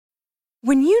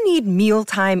When you need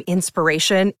mealtime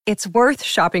inspiration, it's worth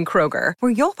shopping Kroger,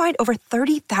 where you'll find over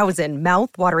 30,000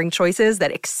 mouth-watering choices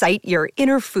that excite your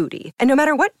inner foodie. And no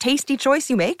matter what tasty choice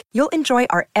you make, you'll enjoy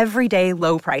our everyday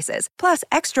low prices, plus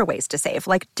extra ways to save,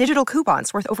 like digital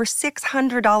coupons worth over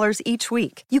 $600 each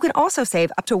week. You can also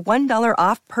save up to $1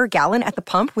 off per gallon at the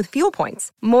pump with fuel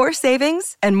points. More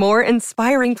savings and more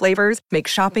inspiring flavors make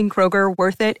shopping Kroger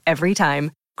worth it every time.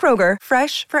 Kroger,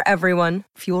 fresh for everyone.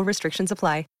 Fuel restrictions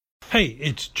apply. Hey,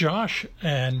 it's Josh,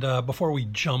 and before we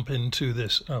jump into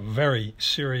this very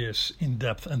serious,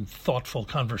 in-depth, and thoughtful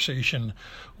conversation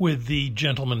with the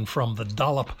gentleman from the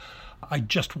Dollop, I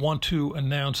just want to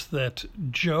announce that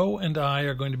Joe and I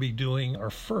are going to be doing our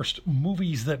first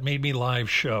Movies That Made Me live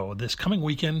show this coming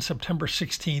weekend, September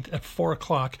 16th at 4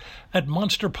 o'clock at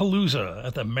Monsterpalooza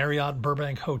at the Marriott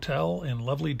Burbank Hotel in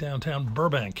lovely downtown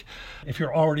Burbank. If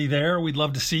you're already there, we'd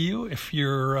love to see you. If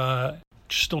you're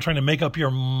still trying to make up your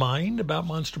mind about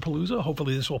Monsterpalooza,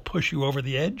 hopefully this will push you over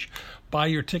the edge. Buy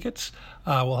your tickets.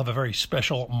 We'll have a very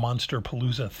special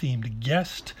Monsterpalooza themed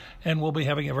guest, and we'll be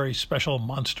having a very special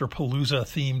Monsterpalooza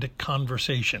themed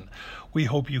conversation. We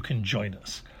hope you can join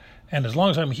us. And as long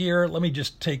as I'm here, let me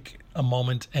just take a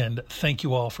moment and thank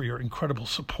you all for your incredible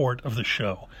support of the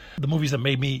show. The Movies That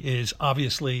Made Me is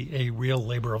obviously a real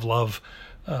labor of love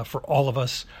for all of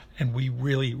us, and we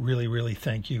really, really, really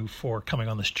thank you for coming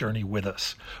on this journey with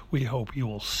us. We hope you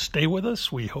will stay with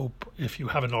us. We hope, if you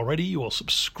haven't already, you will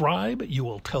subscribe, you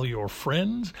will tell your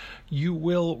friends, you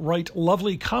will write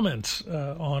lovely comments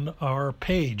on our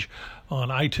page on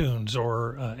iTunes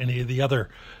or any of the other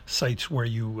sites where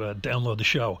you download the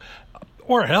show.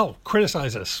 Or hell,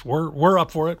 criticize us. We're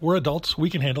up for it. We're adults. We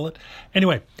can handle it.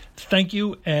 Anyway, thank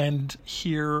you, and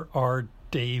here are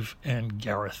Dave and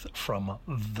Gareth from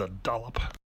the Dollop.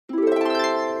 More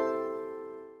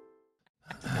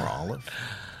olive.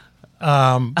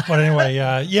 But anyway,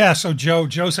 yeah. So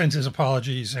Joe sends his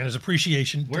apologies and his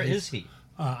appreciation. Where is he?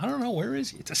 I don't know. Where is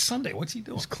he? It's a Sunday. What's he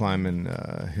doing? He's climbing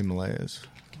Himalayas.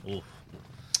 Ooh.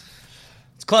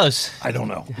 It's close. I don't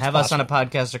know. Have us on a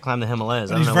podcast or climb the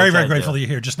Himalayas. But he's very, very grateful that you're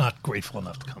here. Just not grateful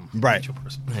enough to come. Right. I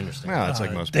understand. Well, it's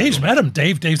like most Dave's people. met him.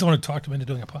 Dave's the one who talked him into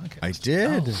doing a podcast. I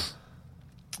did. Oh.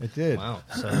 I did. Wow.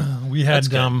 So we had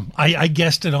I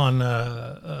guested on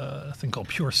a thing called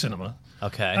Pure Cinema.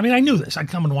 Okay. I mean, I knew this. I'd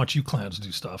come and watch you clowns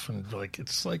do stuff, and you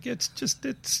just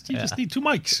need two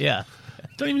mics. Yeah.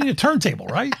 Don't even need a turntable,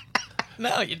 right?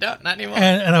 No, you don't. Not anymore.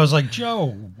 And I was like, Joe,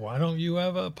 why don't you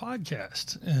have a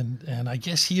podcast? And I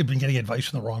guess he had been getting advice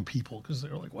from the wrong people, because they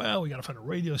were like, well, we got to find a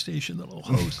radio station that'll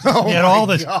host. He had all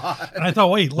this. God. And I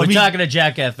thought, wait, we're talking to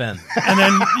Jack FM. And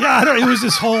then, it was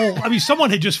this whole,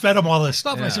 someone had just fed him all this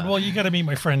stuff. And I said, well, you got to meet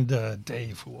my friend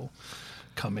Dave, who will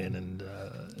come in and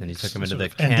he took him into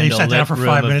the and Dave sat down for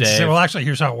 5 minutes and said, Dave. well, actually,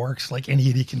 here's how it works. Like, any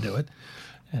idiot can do it.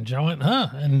 And Joe went, huh?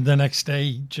 And the next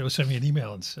day, Joe sent me an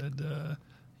email and said,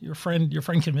 Your friend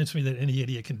convinced me that any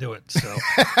idiot can do it. So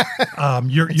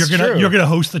you're gonna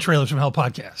host the Trailers from Hell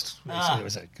podcast. Basically,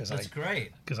 was it? That's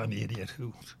great. Because I'm the idiot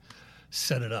who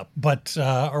set it up. But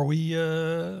are we?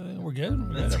 We're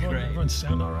good. That's great. Everyone's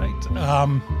sound all right.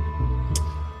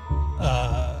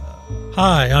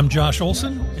 Hi, I'm Josh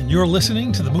Olson, and you're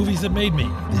listening to The Movies That Made Me,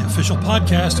 the official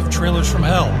podcast of Trailers from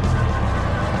Hell.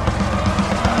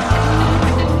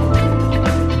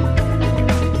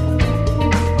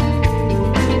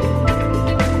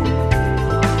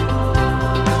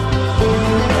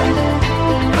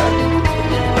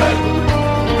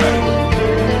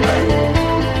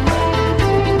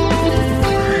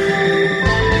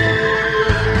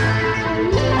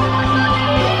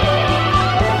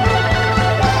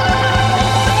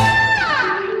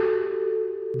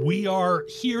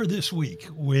 Here this week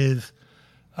with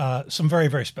some very,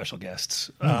 very special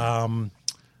guests.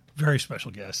 Very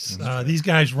special guests. These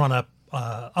guys run up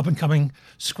and coming,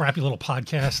 scrappy little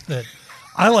podcast that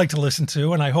I like to listen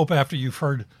to, and I hope after you've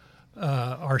heard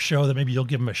our show that maybe you'll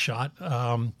give them a shot.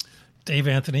 Dave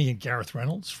Anthony and Gareth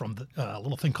Reynolds from a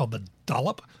little thing called the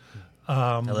Dollop.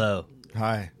 Hello.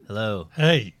 Hi. Hello.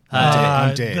 Hey.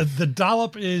 I'm Dave. The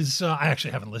Dollop is, I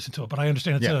actually haven't listened to it, but I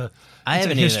understand it's I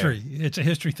haven't a history. either. It's a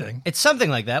history thing. It's something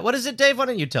like that. What is it, Dave? Why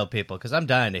don't you tell people? Because I'm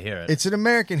dying to hear it. It's an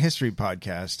American history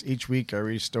podcast. Each week I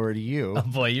read a story to you. Oh,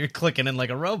 boy, you're clicking in like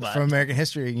a robot. From American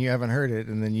history, and you haven't heard it,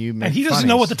 and then you make And he doesn't funnies.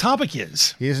 know what the topic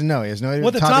is. He doesn't know. He has no idea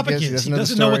What the topic is. He He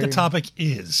doesn't know what the story. topic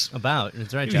is. About.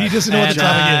 That's right, Josh. He doesn't know what the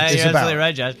topic is. It's You're about. absolutely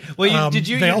right, Josh. Well, They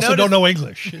you also notice, don't know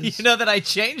English. You know that I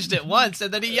changed it once,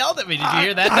 and then he yelled at me. Did you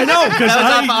hear that? I know, because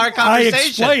that was off our I conversation.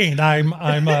 explained.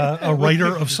 I'm a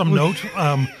writer of some note.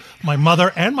 My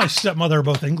mother and my stepmother are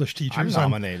both English teachers. I'm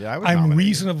nominated. I would I'm nominate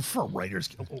reasonable for a Writers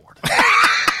Guild Award.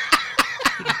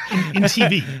 in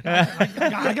TV.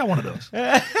 I got one of those. We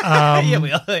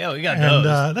got And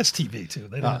those. that's TV too.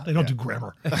 They don't do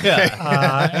grammar.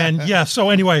 So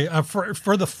anyway,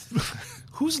 for the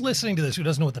who's listening to this who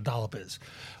doesn't know what the Dollop is,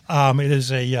 it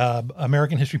is a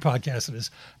American history podcast that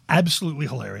is absolutely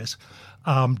hilarious.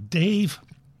 Dave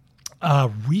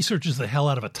researches the hell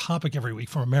out of a topic every week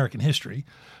from American history,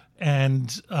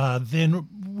 and then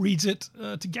reads it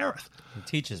to Gareth. He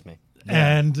teaches me.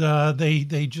 Yeah. And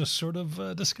they just sort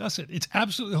of discuss it. It's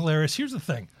absolutely hilarious. Here's the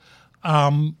thing.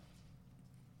 I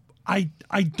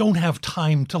don't have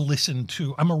time to listen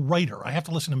to. I'm a writer. I have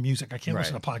to listen to music. I can't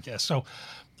listen to podcasts. So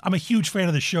I'm a huge fan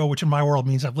of the show, which in my world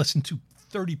means I've listened to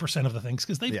 30% of the things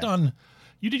because they've done.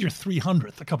 You did your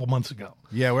 300th a couple months ago.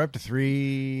 Yeah, we're up to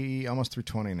almost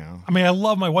 320 now. I mean,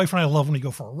 my wife and I love when we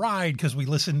go for a ride because we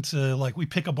listen to, we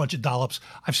pick a bunch of dollops.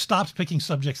 I've stopped picking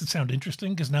subjects that sound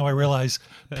interesting because now I realize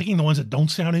picking the ones that don't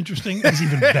sound interesting is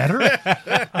even better.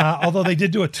 Although they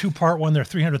did do a 2-part one. Their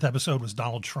 300th episode was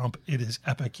Donald Trump. It is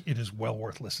epic. It is well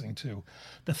worth listening to.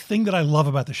 The thing that I love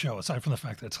about the show, aside from the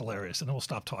fact that it's hilarious, and then we'll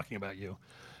stop talking about you,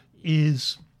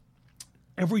 is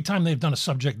every time they've done a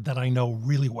subject that I know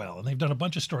really well, and they've done a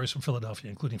bunch of stories from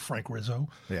Philadelphia, including Frank Rizzo,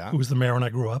 who was the mayor when I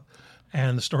grew up,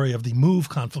 and the story of the Move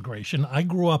conflagration. I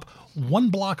grew up 1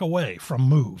 block away from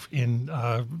Move in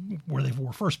where they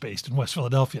were first based in West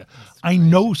Philadelphia. I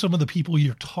know some of the people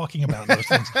you're talking about in those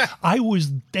things. I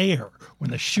was there when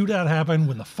the shootout happened,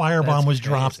 when the firebomb was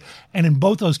dropped, and in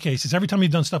both those cases, every time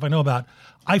you've done stuff I know about,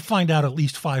 I find out at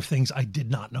least 5 things I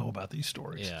did not know about these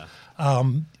stories. Yeah.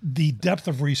 The depth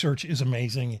of research is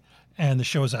amazing, and the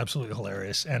show is absolutely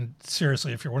hilarious. And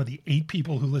seriously, if you're one of the 8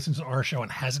 people who listens to our show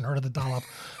and hasn't heard of the Dollop,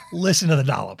 listen to the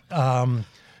Dollop.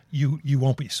 You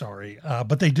won't be sorry.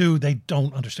 But they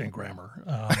don't understand grammar.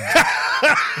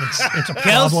 It's a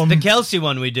problem. The Kelsey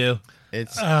one we do.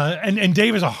 It's and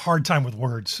Dave has a hard time with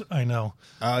words. I know.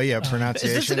 Oh yeah,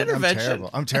 pronunciation. Is this an intervention?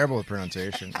 I'm terrible with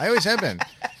pronunciation. I always have been.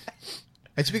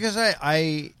 It's because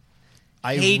I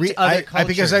Hate other cultures.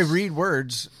 because I read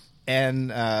words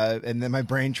and then my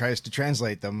brain tries to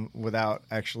translate them without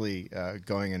actually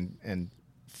going and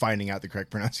finding out the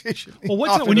correct pronunciation.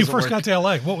 Well, when you first got to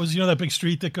LA, what was that big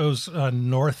street that goes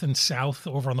north and south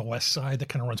over on the west side that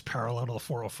kind of runs parallel to the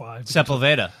 405?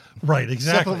 Sepulveda. Right,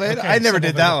 exactly. Sepulveda? Okay, I never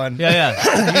did that one. Yeah.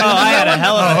 I had a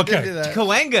hell of a... okay.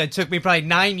 Cahuenga took me probably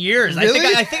 9 years. Really?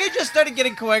 I think I just started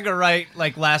getting Cahuenga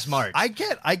right last March. I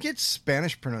get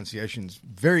Spanish pronunciations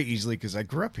very easily because I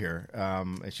grew up here.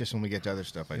 It's just when we get to other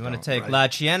stuff, You want to take La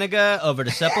Cienega over to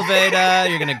Sepulveda,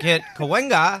 you're going to get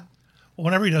Cahuenga.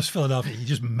 Whenever he does Philadelphia, he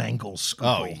just mangles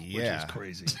Schuylkill, which is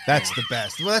crazy. That's the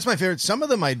best. Well, that's my favorite. Some of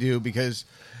them I do because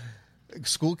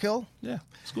Schuylkill. Yeah,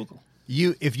 Schuylkill.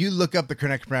 If you look up the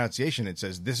correct pronunciation, it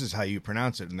says this is how you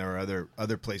pronounce it, and there are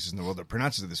other places in the world that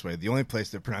pronounces it this way. The only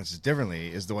place that pronounces it differently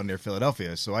is the one near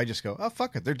Philadelphia. So I just go, oh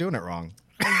fuck it, they're doing it wrong.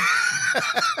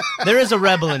 There is a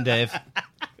rebel in Dave.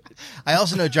 I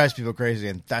also know it drives people crazy,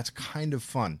 and that's kind of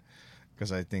fun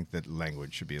because I think that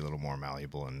language should be a little more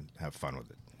malleable and have fun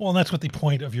with it. Well, and that's what the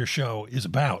point of your show is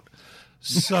about.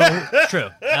 So True,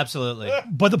 absolutely.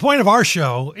 But the point of our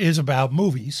show is about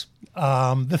movies.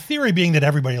 The theory being that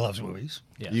everybody loves movies.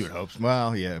 Yes. You would hope.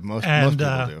 Well, yeah, most And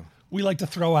people do. we like to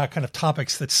throw out kind of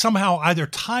topics that somehow either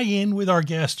tie in with our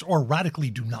guests or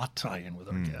radically do not tie in with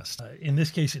our guests. In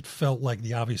this case, it felt like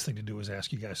the obvious thing to do was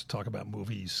ask you guys to talk about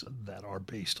movies that are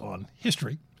based on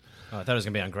history. Oh, I thought it was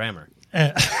going to be on grammar.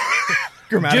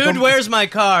 Grammatical- Dude, where's my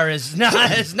car is not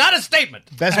a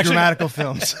statement. Best grammatical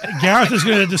films. Gareth is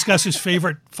going to discuss his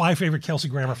 5 favorite Kelsey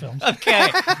Grammer films. Okay.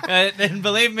 And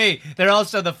believe me, they're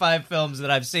also the 5 films that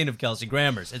I've seen of Kelsey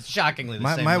Grammer's. It's shockingly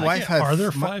the same. My wife had. Are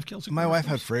there 5 Kelsey My Grammer wife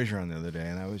had films? Frasier on the other day,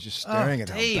 and I was just staring at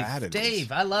how bad it is.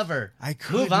 Dave, I love her. I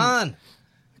couldn't. Move on.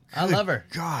 I love her.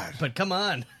 God. But come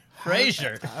on.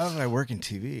 Frasier. How did I work in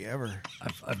TV ever?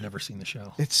 I've never seen the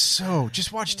show. It's so.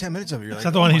 Just watch 10 minutes of it. You're Is like,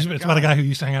 that the one? oh It's my about a God. guy who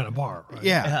used to hang out at a bar. Right?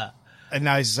 Yeah. And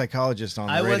now he's a psychologist on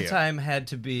the I radio. one time had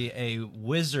to be a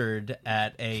wizard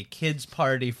at a kids'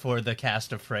 party for the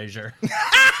cast of Frasier.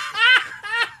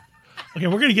 Okay,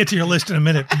 we're going to get to your list in a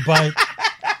minute, but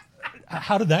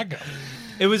how did that go?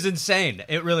 It was insane.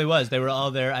 It really was. They were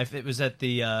all there. It was at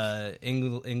the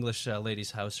English lady's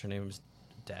house. Her name was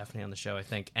Daphne on the show, I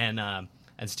think.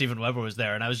 And Steven Weber was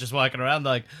there. And I was just walking around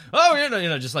like, oh, you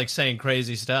know, just like saying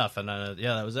crazy stuff. And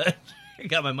that was it. I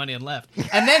got my money and left.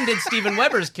 And then did Steven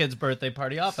Weber's kid's birthday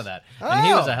party off of that. And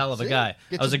he was a hell of a guy.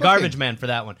 I was a garbage man for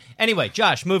that one. Anyway,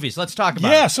 Josh, movies. Let's talk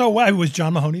about Yeah, it. so was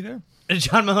John Mahoney there?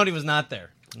 John Mahoney was not there.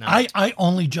 No. I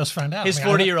only just found out. His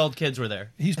 40-year-old kids were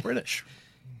there. He's British.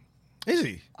 Is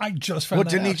he? I just found What,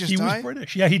 that didn't he out. just He die? was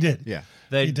British. Yeah, he did. Yeah.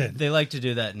 He did. They like to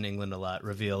do that in England a lot.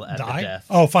 Reveal at Die? the death.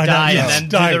 Oh, find out, Die yes,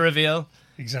 and then die. do the reveal.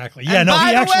 Exactly. Yeah, And no, by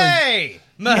he the actually... way,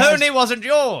 Mahoney wasn't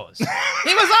yours.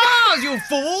 He was ours, you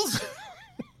fools.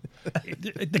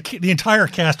 The entire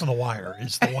cast of The Wire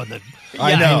is the one that...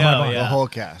 I Yeah, know. I know, The yeah. whole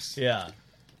cast. Yeah.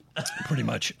 pretty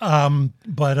much. John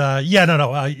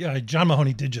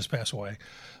Mahoney did just pass away.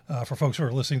 For folks who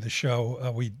are listening to the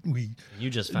show, we You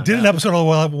just found did an out. episode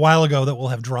a while ago that will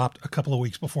have dropped a couple of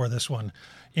weeks before this one,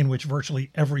 in which virtually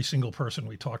every single person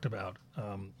we talked about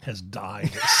has died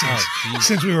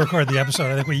since we recorded the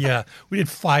episode. I think we did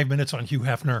 5 minutes on Hugh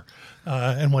Hefner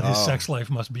and what his sex life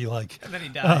must be like. And then he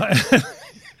died.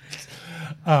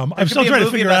 I'm still be a trying to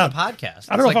movie figure out about the podcast.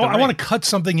 I don't know It's if like I The want Ring. to cut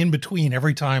something in between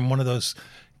every time one of those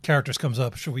characters comes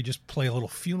up. Should we just play a little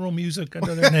funeral music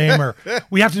under their name, or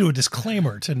we have to do a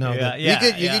disclaimer to know that? You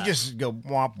could just go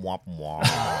womp womp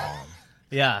womp.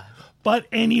 Yeah. But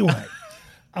anyway,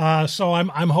 so I'm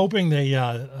hoping they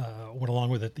went along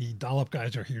with it. The Dollop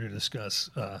guys are here to discuss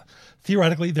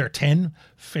theoretically their 10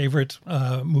 favorite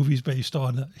movies based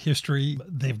on history.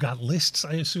 They've got lists,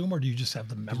 I assume, or do you just have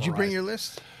them memorized? Did you bring your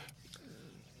list?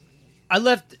 I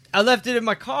left it in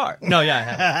my car. No, yeah, I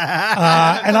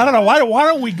have. And I don't know why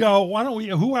don't we go? Why don't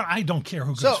we? I don't care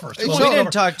who goes So- first. so- Well, So- we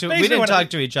didn't talk to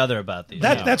Basically each other about these.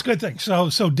 That, no. That's a good thing. So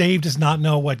Dave does not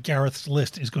know what Gareth's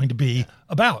list is going to be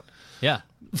about. Yeah.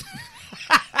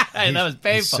 Hey, that was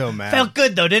painful. so mad. Felt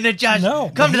good though, didn't it, Josh? No,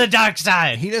 Come to the dark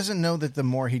side. He doesn't know that the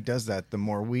more he does that, the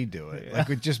more we do it. Like,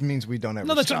 it just means we don't ever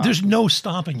No, stop. there's no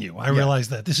stopping you. I realize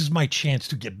that. This is my chance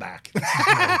to get back.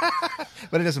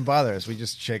 But it doesn't bother us. We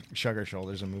just shrug our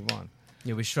shoulders and move on.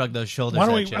 Yeah, we shrug those shoulders. Why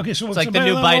don't at we? you. Okay, so it's so like the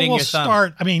new we'll biting your thumb.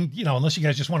 start. I mean, unless you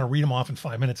guys just want to read them off in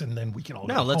 5 minutes, and then we can all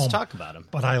No, go let's home. talk about them.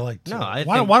 But I like. To, No, I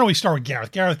why think- don't we start with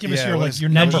Gareth? Gareth, give us Yeah, your let's- your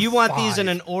Now, number. do you want 5. these in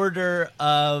an order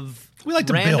of We like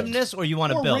to build. randomness, or you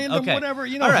want to Or build? random, Okay, whatever. All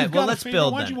if right, you've well, got a let's favorite,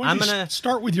 build why then. don't you I'm just gonna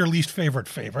start with your least favorite.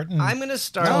 And I'm gonna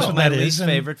start tell us with what my that is, least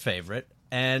and- favorite,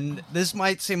 and this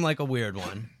might seem like a weird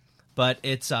one, but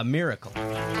it's a miracle.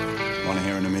 Want to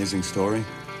hear an amazing story?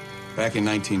 Back in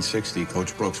 1960,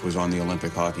 Coach Brooks was on the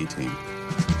Olympic hockey team.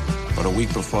 But a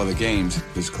week before the games,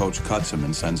 his coach cuts him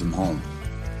and sends him home.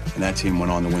 And that team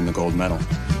went on to win the gold medal.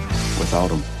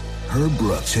 Without him. Herb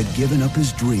Brooks had given up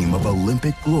his dream of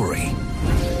Olympic glory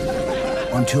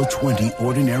until 20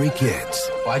 ordinary kids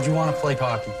Why'd you want to play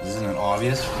hockey? Isn't it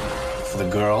obvious? For the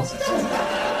girls.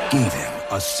 gave him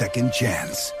a second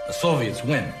chance. The Soviets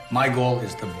win. My goal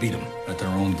is to beat them at their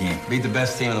own game. Beat the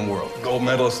best team in the world. Gold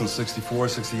medalists in 64,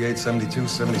 68, 72,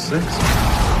 76.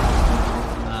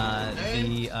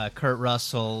 The Kurt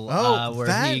Russell, Oh, where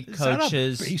that- he is that a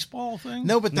coaches. baseball thing.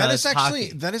 No, but No, that is that's actually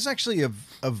hockey. that is actually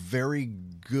a very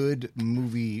good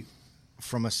movie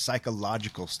from a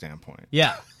psychological standpoint.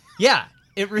 Yeah,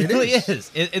 it really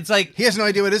is. It's like He has no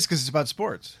idea what it is because it's about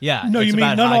sports. yeah. No, it's you mean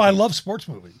about no? hockey. I love sports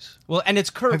movies. Well, and it's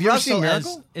Kurt Have you ever Russell seen as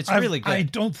Miracle? it's really good. I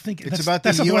don't think It's about the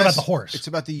that's not U.S. the one about the horse. It's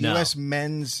about the No. U.S.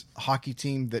 men's hockey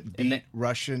team that beat the-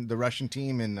 the Russian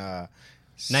team in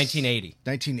 1980.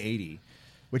 1980,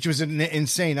 which was an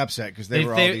insane upset because they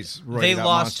were all these roided they out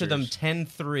lost to them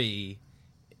monsters. 10-3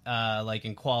 like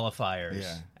in qualifiers.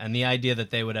 Yeah. And the idea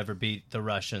that they would ever beat the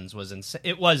Russians was insane.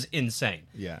 It was insane.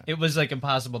 Yeah. It was like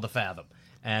impossible to fathom.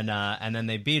 And then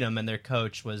they beat them, and their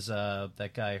coach was that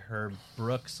guy Herb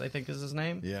Brooks, I think is his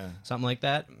name. Yeah. Something like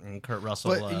that. And Kurt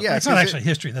Russell. But, yeah, That's not 'cause actually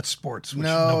history. That's sports, which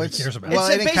No, nobody it's- cares about. well,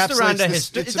 It's it based around encapsulates a this-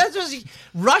 history. it's a- That was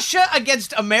Russia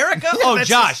against America? oh, that's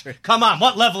Josh, history. come on.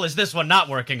 What level is this one not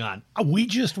working on? We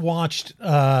just watched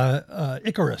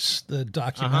Icarus, the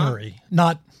documentary.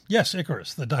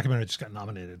 Icarus, the documentary just got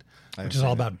nominated, which is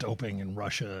all about doping in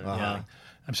Russia. Yeah.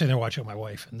 I'm sitting there watching with my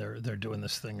wife, and they're doing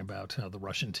this thing about how the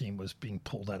Russian team was being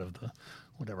pulled out of the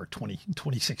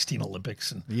 2016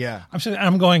 Olympics, and Yeah.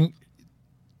 I'm going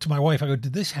to my wife. I go,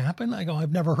 did this happen? I go,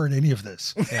 I've never heard any of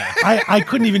this. Yeah. I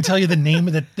couldn't even tell you the name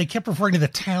of it. They kept referring to the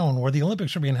town where the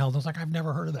Olympics were being held. I was like, I've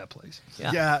never heard of that place.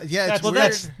 Yeah, it's well,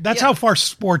 weird. That's how far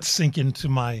sports sink into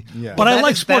my. Yeah. But I That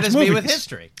like is- sports that is movies. me with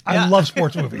history. I Yeah. love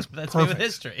sports movies. That's me with Perfect.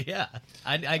 history. Yeah,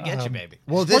 I get you, baby.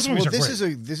 Well, Sports this movies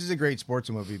are is a great sports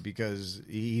movie because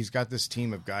he's got this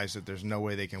team of guys that there's no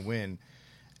way they can win,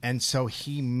 and so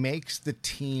he makes the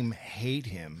team hate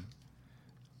him,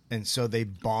 and so they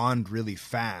bond really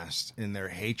fast in their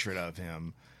hatred of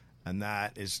him, and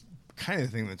that is kind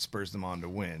of the thing that spurs them on to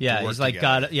win. to Yeah, work he's like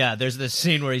together. God. Yeah, there's this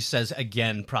scene where he says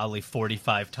again probably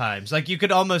 45 times. Like you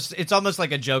could almost, it's almost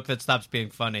like a joke that stops being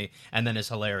funny and then is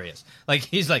hilarious. Like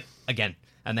he's like again,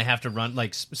 and they have to run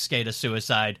like skate a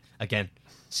suicide again,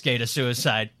 skate a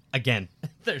suicide again.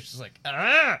 They're just like,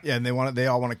 ah! Yeah, and they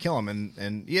all want to kill him,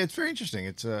 and yeah, it's very interesting.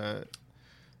 It's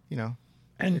you know,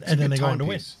 and it's a then good they go on to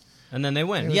win. timepiece. And then they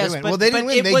win. Yeah, Yes, they win. but, Well, they but didn't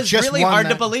win. it They was just really won hard to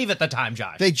that- believe at the time,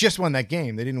 Josh. They just won that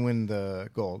game. They didn't win the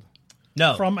gold.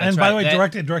 no, And that's by the right. way,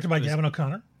 That- directed by Gavin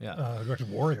O'Connor. Yeah. Directed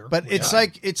Warrior. But which it's I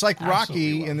like absolutely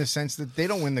Rocky love. in the sense that they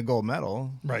don't win the gold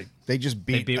medal. Right. They just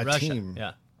they beat, beat a Russia. team.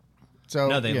 Yeah. So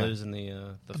No, they yeah. lose in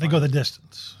the They go the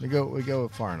distance. We go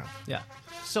far enough. Yeah.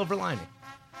 Silver lining.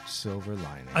 Silver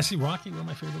lining. I see Rocky, one of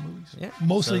my favorite movies. Yeah.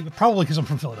 Mostly, probably because I'm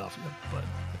from Philadelphia. But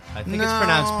I think No, it's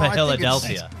pronounced I think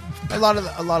Philadelphia.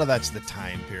 a lot of that's the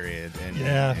time period, and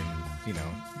Yeah. and, you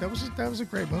know that was a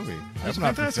great movie. That's I'm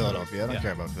not from fantastic. Philadelphia. I don't Yeah.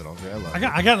 care about Philadelphia. I love I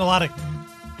it. got in a lot of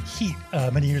heat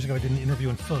many years ago. I did an interview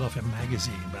in Philadelphia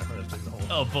Magazine back when I was doing the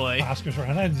whole Oh, boy. Oscars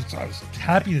around. I was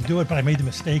happy to do it, but I made the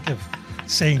mistake of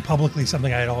saying publicly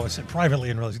something I had always said privately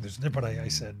and realizing there's a difference. I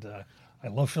said, I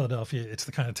love Philadelphia. It's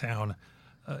the kind of town.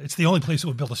 It's the only place that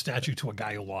would build a statue to a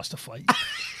guy who lost a fight.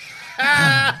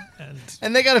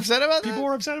 And they got upset about People that.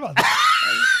 were upset about that.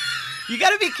 You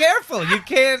got to be careful. You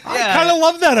can't. I kind of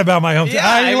love that about my hometown. Yeah,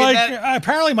 I mean,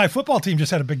 apparently my football team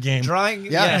just had a big game. drawing.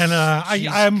 Yeah. Yes. And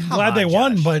Jeez, I'm come glad they on,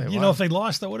 won, Josh. but They you know, won. if they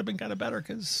lost, that would have been kind of better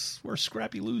because we're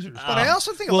scrappy losers. But I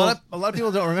also think well- a lot of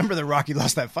people don't remember that Rocky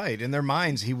lost that fight. In their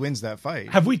minds, he wins that fight.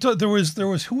 Have we? There was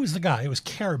who was the guy? It was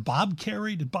Carey. Bob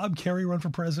Carey. Did Bob Carey run for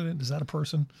president? Is that a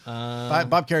person?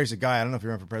 Bob Carey's a guy. I don't know if he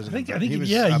ran for I president. think but he was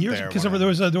yeah, up years there because when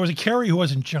there was a Carey who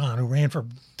wasn't John who ran for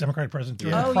Democratic president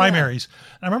during Yeah. the Oh, primaries.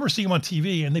 And I remember seeing him on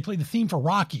TV, and they played the theme for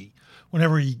Rocky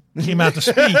whenever he came out to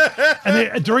speak.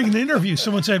 And during the interview,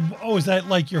 someone said, "Oh, is that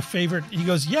like your favorite?" He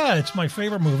goes, "Yeah, it's my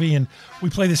favorite movie, and we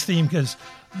play this theme because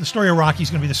the story of Rocky is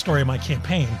going to be the story of my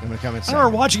campaign." I'm gonna come and I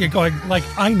remember watching it, going like,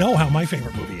 "I know how my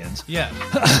favorite movie ends." Yeah.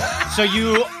 So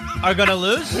you are going to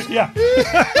lose? Yeah.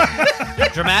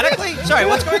 Dramatically? Sorry,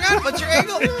 what's going on? What's your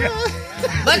angle?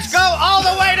 Let's go all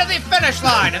the way to the finish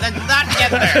line and then not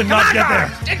get there. Not Come on, get there.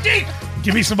 guys. Dig deep.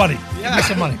 Give me some money. Give me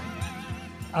some money.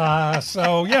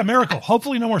 So yeah, Miracle.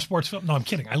 Hopefully, no more sports film. No, I'm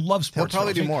kidding. I love sports.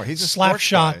 probably films. do more. He's a sports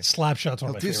Slapshot. guy. Slapshot's one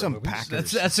of my do favorite some movies.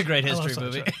 Packers. That's a great I love history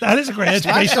movie. Slapshot. That is a great. It's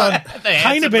based on kind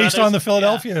Hanson of based on the brothers.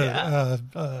 Philadelphia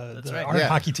That's the right. art Yeah.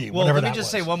 hockey team. Well, whatever let me that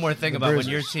just was. say one more thing The about when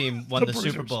your Bruisers. team won The the Super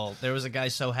Bruisers. Bowl. There was a guy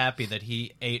so happy that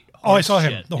he ate Oh, I saw horse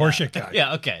him, shit. the horse shit guy.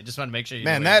 Yeah, okay. Just want to make sure you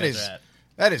Man, know where that you guys is are at.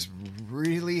 that is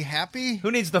really happy.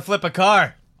 Who needs to flip a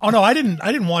car? Oh no, I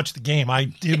didn't watch the game. I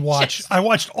did watch. Yes. I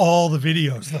watched all the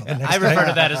videos though. The next I refer day.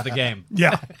 to that as the game.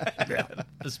 Yeah.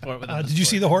 The sport within Did the you sport.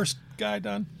 see the horse guy,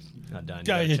 Don? Not done.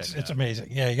 Yeah, You gotta it's check it it's out. amazing.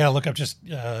 Yeah, you gotta look up just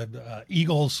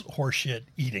Eagles horse shit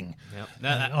eating. Yep.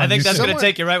 on I think that's YouTube. going to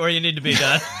take you right where you need to be,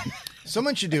 Don.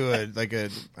 Someone should do a I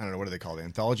don't know, what do they call it?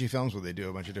 Anthology films where they do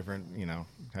a bunch of different,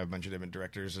 have a bunch of different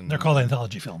directors and They're called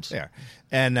anthology films. They are.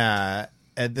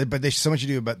 But someone should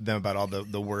do about all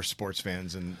the worst sports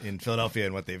fans in Philadelphia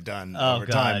and what they've done over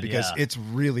time God, because yeah. it's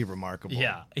really remarkable.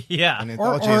 Yeah. An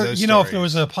Or, anthology of those if there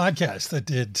was stories. a podcast that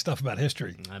did stuff about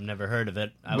history. I've never heard of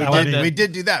it. I, we would did, love to- we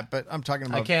did do that, but I'm talking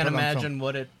about. I can't put it on film. imagine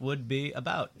what it would be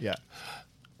about. Yeah.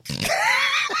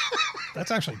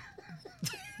 That's actually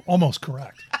almost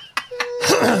correct.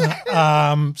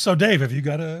 So, Dave, have you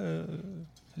got a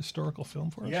historical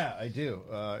film for us? Yeah, I do.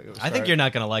 I think you're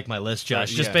not going to like my list,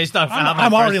 Josh, just Yeah. based off how my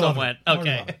I'm already first one loving went. it. Already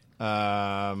Okay.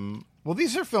 loving it. Well,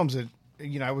 these are films that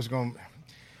I was going.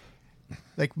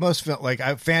 Like most film,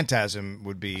 Phantasm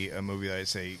would be a movie that I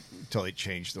say totally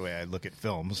changed the way I look at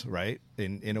films, right?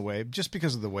 In a way, just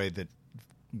because of the way that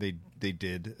they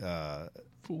did.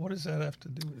 What does that have to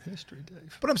do with history,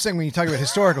 Dave? But I'm saying when you talk about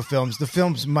historical films, the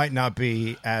films might not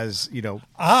be as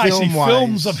I see film-wise.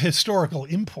 films of historical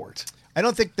import. I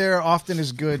don't think they're often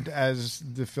as good as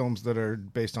the films that are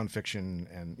based on fiction,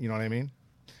 and you know what I mean.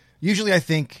 Usually, I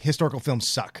think historical films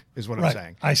suck. Is what I'm Right.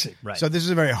 saying. I see. Right. So this is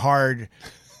a very hard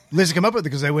list to come up with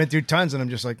because I went through tons, and I'm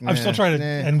just like, I'm still trying to.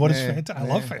 And what is Phantasm? I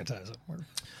love nah. Phantasm. We're but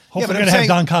hopefully I'm going to have saying-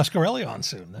 Don Coscarelli on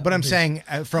soon. That But would I'm be- saying,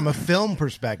 from a film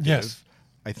perspective, Yes.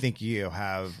 I think you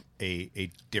have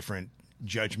a different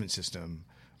judgment system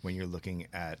when you're looking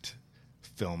at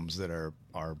films that are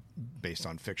based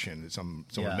on fiction, someone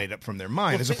Yeah. made up from their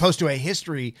mind, as opposed to a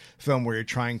history film where you're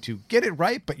trying to get it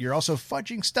right, but you're also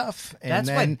fudging stuff. And That's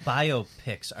then, why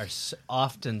biopics are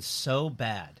often so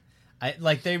bad.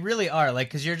 They really are.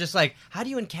 Because you're just like, how do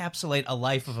you encapsulate a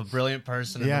life of a brilliant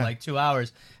person Yeah. in 2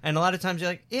 hours? And a lot of times you're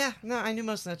like, yeah, no, I knew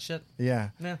most of that shit. yeah.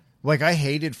 Yeah. Like I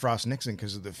hated Frost Nixon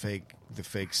because of the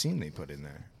fake scene they put in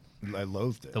there. I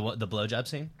loathed it. The blowjob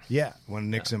scene? Yeah, when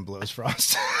Nixon blows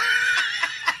Frost.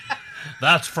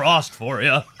 That's Frost for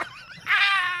you.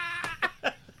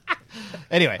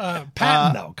 Anyway,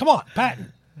 Patton, though. Come on,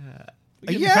 Patton.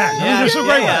 There's some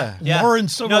great ones. Yeah.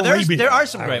 Lawrence of No, Arabia, there are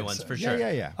some I great would ones say. for sure.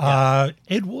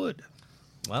 Ed Wood.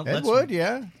 Well, Ed Wood,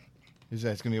 yeah. Is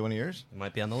that going to be one of yours? It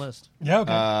might be on the list. Yeah,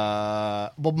 okay.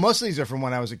 Well, most of these are from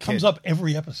when I was a kid. Comes up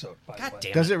every episode, by the way.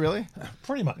 Damn Does it really?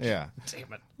 Pretty much. Yeah.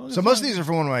 Damn it. So most of these are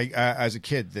from when I, as a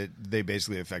kid, that they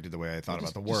basically affected the way I thought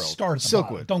about the world. Just start at the Silkwood.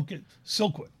 bottom. Don't get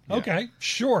Silkwood. Okay,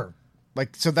 sure.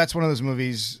 Like, so that's one of those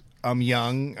movies. I'm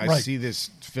young. I Right. see this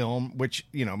film, which,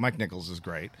 Mike Nichols is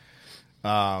great.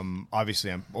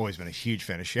 Obviously, I've always been a huge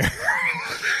fan of Cher.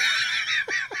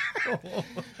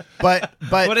 but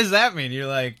What does that mean? You're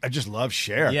like, I just love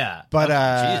Cher. yeah. But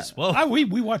jeez, whoa.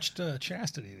 We watched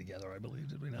Chastity together, I believe,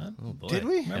 did we not? Oh, boy. did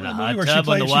we? In Remember a the hot movie where tub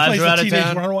when the she wives plays are the out of teenage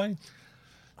town? runaway?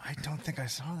 I don't think I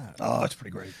saw that. Oh, it's pretty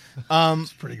great.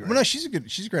 It's pretty great. Well, no, she's a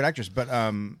great actress, but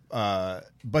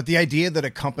the idea that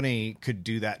a company could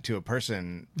do that to a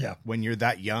person, Yeah. when you're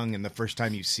that young and the first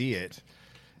time you see it,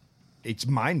 it's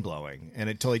mind blowing, and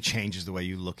it totally changes the way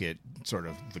you look at sort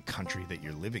of the country that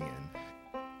you're living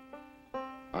in.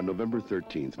 On November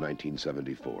 13th,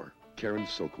 1974, Karen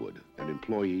Silkwood, an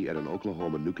employee at an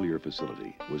Oklahoma nuclear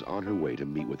facility, was on her way to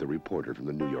meet with a reporter from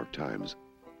the New York Times.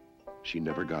 She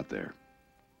never got there.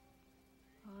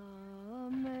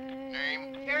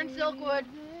 Karen Silkwood.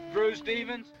 Bruce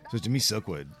Stevens. So to me,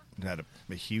 Silkwood had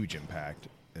a huge impact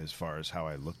as far as how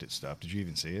I looked at stuff. Did you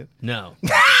even see it? No.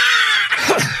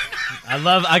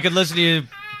 I could listen to you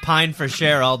pine for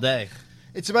Cher all day.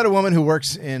 It's about a woman who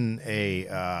works in a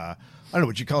I don't know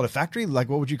what you call it, a factory. Like,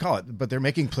 what would you call it? But they're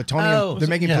making plutonium. Oh. They're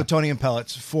making Yeah. plutonium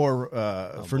pellets for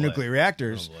boy. nuclear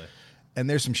reactors. Oh, boy. And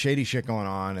there's some shady shit going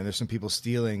on, and there's some people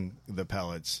stealing the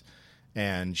pellets.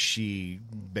 And she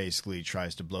basically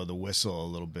tries to blow the whistle a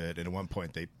little bit. And at one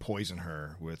point, they poison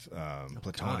her with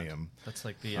plutonium. God. That's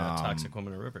like the Toxic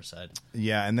Woman of Riverside.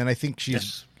 Yeah, and then I think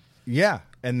she's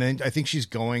and then I think she's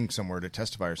going somewhere to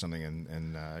testify or something,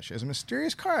 and she has a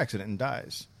mysterious car accident and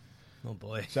dies. Oh,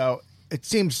 boy. So it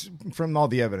seems from all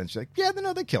the evidence, like,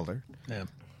 they killed her. Yeah.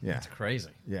 Yeah, That's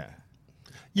crazy. yeah.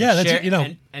 Yeah, that's Cher,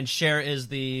 it, and Cher is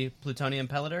the plutonium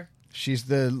pelleter, She's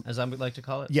the as I would like to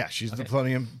call it. she's the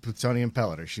Okay. plutonium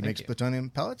pelleter. She makes you. plutonium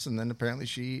pellets, and then apparently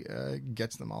she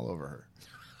gets them all over her.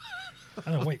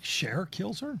 I don't know, wait, Cher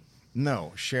kills her?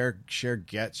 No, Cher's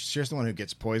the one who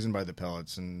gets poisoned by the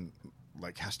pellets and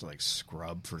like has to like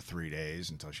scrub for 3 days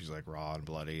until she's like raw and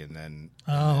bloody, and then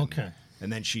Okay.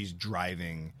 and then she's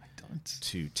driving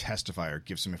to testify or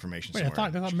give some information. Wait, I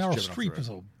somewhere. thought She's Meryl driven off the Streep road. was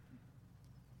a...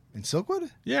 in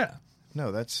Silkwood. Yeah.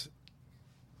 No, that's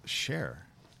Cher.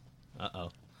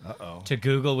 Uh-oh. To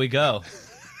Google we go.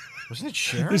 Wasn't it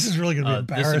Cher? This is really going to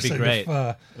be This would embarrassing. be great.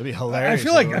 If, It'd be hilarious.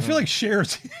 I feel like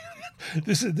Cher's...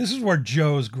 This is where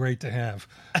Joe's great to have.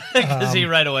 Because he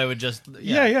right away would just...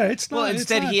 Yeah, it's not... Well, it's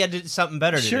instead not- he had something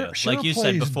better to Cher, do, Cher like you plays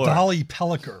said before. Dolly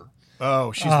Pellicker.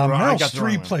 Oh, she's the wrong. I Meryl got the wrong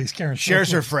Streep one. plays Karen. Cher's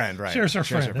Silkwood. her friend, right? Cher's her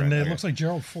friend, and it okay. looks like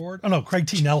Gerald Ford. Oh no, Craig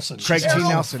T. Nelson. Craig T.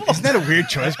 Nelson. Isn't that a weird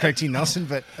choice, Craig T. Nelson?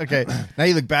 But okay, now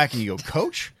you look back and you go,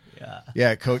 Coach.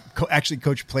 Yeah. Actually,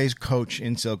 Coach plays Coach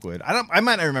in Silkwood. I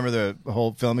might not remember the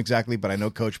whole film exactly, but I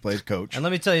know Coach plays Coach. And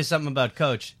let me tell you something about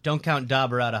Coach. Don't count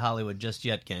Dauber out of Hollywood just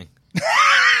yet, gang.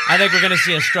 I think we're going to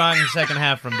see a strong second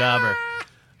half from Dauber.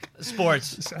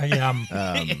 Sports.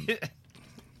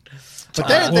 But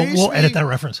there used we'll to be- edit that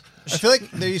reference. I feel like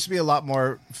there used to be a lot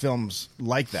more films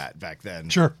like that back then.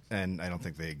 Sure. And I don't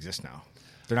think they exist now.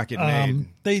 They're not getting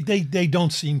made. They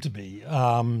don't seem to be.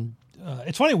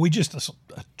 It's funny. We just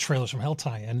Trailers from Hell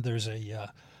tie-in. There's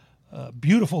a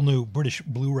beautiful new British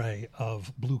Blu-ray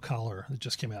of Blue Collar that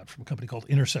just came out from a company called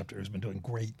Interceptor. Has been doing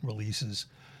great releases,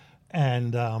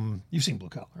 and you've seen Blue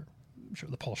Collar. I'm sure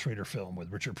the Paul Schrader film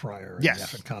with Richard Pryor and Yes.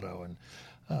 Yaphet Kotto, and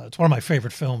it's one of my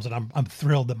favorite films. And I'm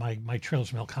thrilled that my Trailers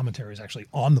from Hell commentary is actually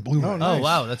on the Blu-ray. Oh, nice. Oh,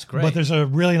 wow, that's great. But there's a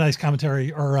really nice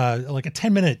commentary, or like a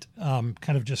 10-minute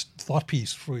kind of just thought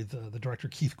piece for the director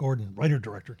Keith Gordon,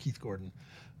 writer-director Keith Gordon,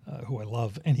 who I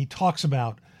love. And he talks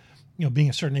about, being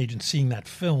a certain age and seeing that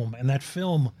film. And that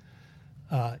film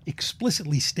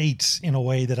explicitly states in a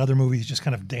way that other movies just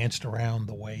kind of danced around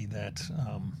the way that,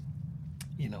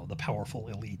 the powerful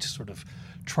elite sort of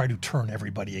try to turn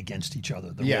everybody against each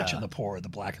other, the rich and the poor, the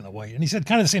black and the white. And he said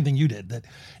kind of the same thing you did, that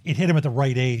it hit him at the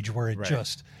right age where it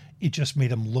just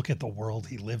made him look at the world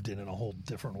he lived in a whole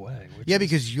different way.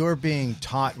 Because you're being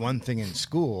taught one thing in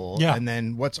school, and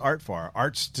then what's art for?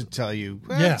 Art's to tell you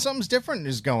something's different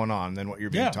is going on than what you're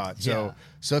being taught. So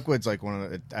Silkwood's like one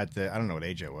of the, I don't know what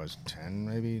age it was, 10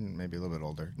 maybe a little bit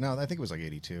older. No, I think it was like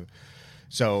 82.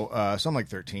 So I'm like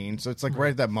 13. So it's like right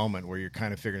at that moment where you're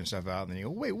kind of figuring stuff out, and then you go,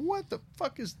 wait, what the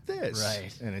fuck is this?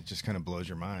 Right. And it just kind of blows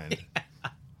your mind.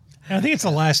 And I think it's the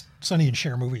last Sonny and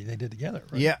Cher movie they did together,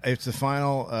 right? Yeah, it's the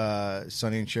final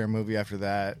Sonny and Cher movie after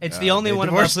that. It's the only one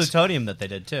about plutonium that they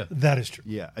did, too. That is true.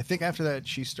 Yeah, I think after that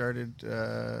she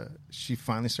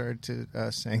finally started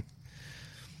to sing.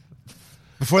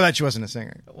 Before that, she wasn't a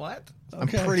singer. What? I'm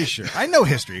pretty sure. I know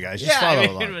history, guys. Just follow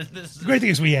along. The great thing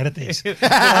is we edit these. This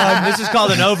is called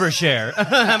an overshare.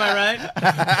 Am I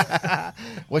right?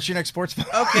 What's your next sports film?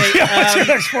 Okay. What's your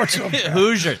next sports film?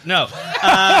 Hoosier. No.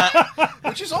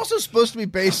 Which is also supposed to be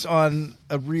based on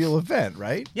a real event,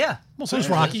 right? Yeah. Well, so is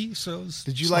Rocky. So's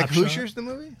Did you like Hoosiers, the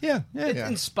movie? Yeah. It's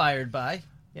inspired by.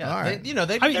 Yeah. All right. They're I'll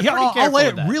pretty careful lay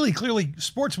with it that. really clearly.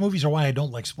 Sports movies are why I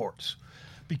don't like sports.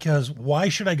 Because why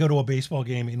should I go to a baseball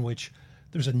game in which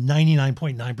there's a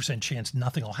 99.9% chance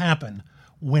nothing will happen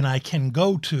when I can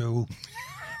go to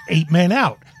 8 Men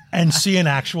Out and see an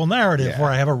actual narrative where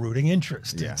I have a rooting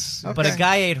interest? Yeah. But a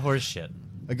guy ate horse shit.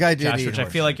 A guy did Josh, eat which I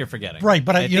horse feel shit. like you're forgetting. Right,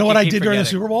 but you know what I did during the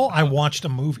Super Bowl? I watched a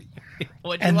movie.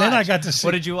 What'd you And then watch? I got to see.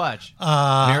 What did you watch?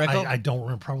 Miracle? I don't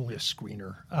remember. Probably a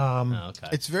screener. Okay.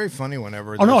 It's very funny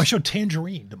whenever. Oh no! I showed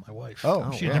Tangerine to my wife.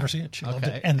 Oh, she had yeah. never seen it. She loved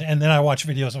Okay. it. And then I watched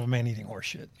videos of a man eating horse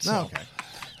shit. So.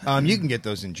 Oh, okay. You can get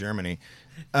those in Germany.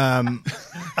 Fun.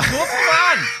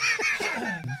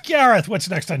 Gareth, what's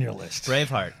next on your list?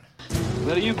 Braveheart.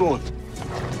 Where are you going?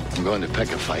 I'm going to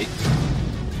pick a fight.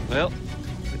 Well,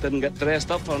 we didn't get dressed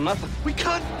up for nothing. We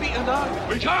can't beat an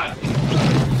army. We can!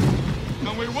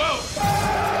 And we will!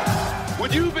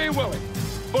 Would you be willing,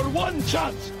 for one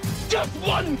chance, just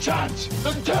one chance,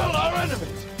 to tell our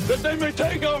enemies that they may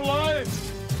take our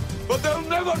lives, but they'll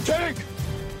never take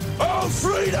our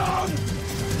freedom?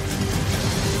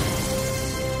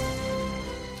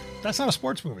 That's not a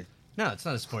sports movie. No, it's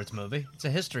not a sports movie. It's a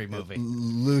history movie.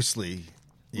 Loosely.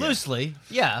 Yeah. Loosely,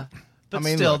 yeah. But I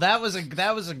mean, still, look. that was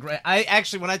a great. I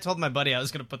actually, when I told my buddy I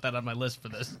was going to put that on my list for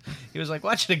this, he was like,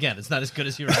 "Watch it again. It's not as good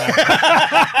as you remember." But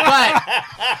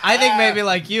I think maybe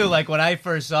like you, like when I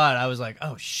first saw it, I was like,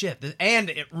 "Oh shit!" And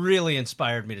it really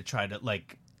inspired me to try to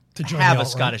join have the a alt-right.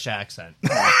 Scottish accent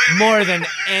more than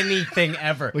anything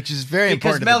ever, Which is very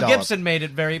because important to Mel the Dollop. Gibson made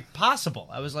it very possible.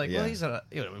 I was like, Yeah. well, he's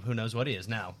who knows what he is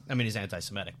now. I mean, he's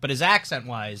anti-Semitic, but his accent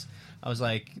wise, I was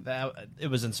like, it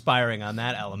was inspiring on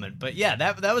that element. But yeah,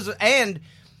 that was, and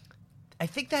I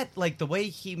think that like the way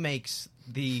he makes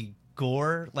the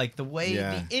gore, like the way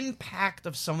the impact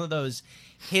of some of those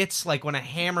hits, like when a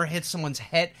hammer hits someone's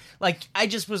head, like I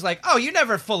just was like, oh, you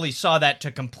never fully saw that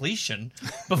to completion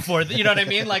before, you know what I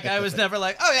mean? Like I was never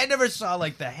like, oh, I never saw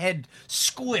like the head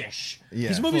squish. Yeah.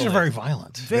 His movies are very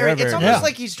violent. Very, it's very almost violent.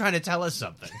 like he's trying to tell us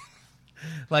something.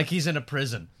 Like he's in a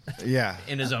prison Yeah.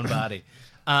 in his own body.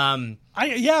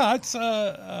 It's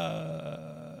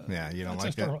Yeah, you don't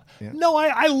like That's that? Yeah. No,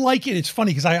 I like it. It's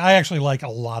funny because I actually like a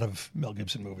lot of Mel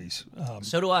Gibson movies.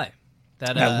 So do I.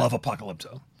 That I love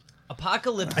Apocalypto.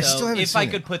 Apocalypto. I still haven't If I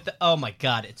seen could it. put oh my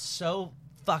god, it's so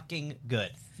fucking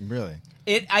good. Really?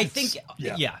 I think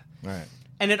yeah. All right.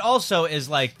 And it also is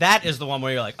like that is the one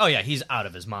where you're like, oh yeah, he's out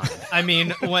of his mind. I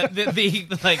mean, when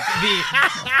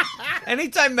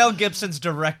anytime Mel Gibson's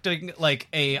directing like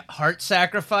a heart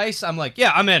sacrifice, I'm like,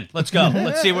 yeah, I'm in. Let's go.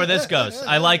 Let's see where this goes.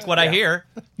 I like what I hear.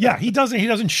 Yeah, he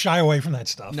doesn't shy away from that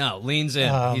stuff. No, leans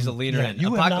in. He's a leaner yeah, in. you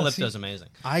have not Apocalypto's seen- amazing.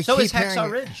 I So keep is Hacksaw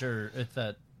hearing- Ridge, or if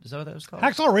that is that what that was called?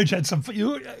 Hacksaw Ridge had some.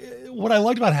 What I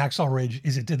liked about Hacksaw Ridge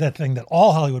is it did that thing that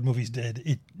all Hollywood movies did.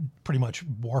 It pretty much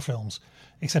war films,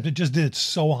 except it just did it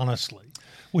so honestly.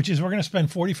 Which is, we're going to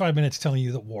spend 45 minutes telling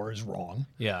you that war is wrong.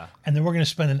 Yeah. And then we're going to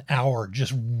spend an hour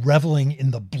just reveling in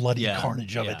the bloody Yeah,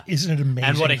 carnage of yeah. it. Isn't it amazing?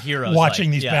 And what a hero's watching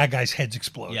like, these yeah. bad guys' heads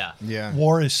explode. Yeah. Yeah.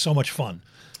 War is so much fun.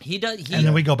 He does. And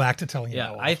then we go back to telling you. Yeah,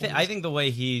 how I awful it I is. think the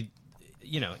way he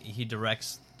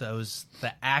directs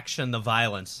the action, the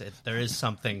violence. There is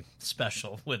something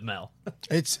special with Mel.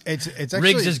 It's actually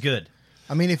Riggs is good.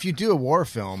 I mean, if you do a war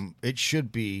film, it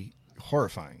should be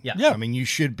horrifying. Yeah. Yeah. I mean, you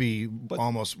should be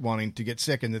almost wanting to get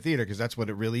sick in the theater because that's what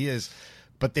it really is.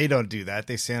 But they don't do that.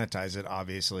 They sanitize it,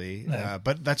 obviously. Yeah.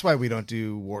 But that's why we don't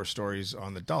do war stories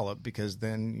on the Dollop, because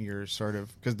then you're sort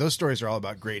of, because those stories are all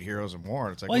about great heroes in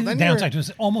war. It's like, Well, well, the then downside to it is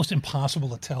it's almost impossible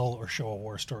to tell or show a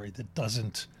war story that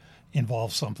doesn't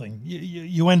involve something.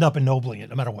 You end up ennobling it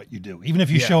no matter what you do, even if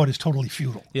you show it as totally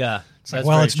futile. Yeah, It's like, that's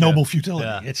well, very it's true. noble futility.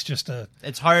 Yeah. It's just a.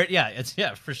 It's hard.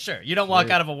 Yeah, for sure. You don't walk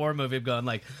out of a war movie going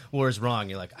like, "War's wrong."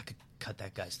 You're like, "I could cut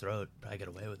that guy's throat. Probably get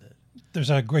away with it." There's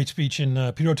a great speech in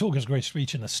Peter O'Toole gives a great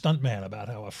speech in The Stuntman about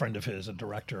how a friend of his, a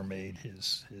director, made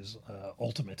his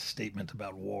ultimate statement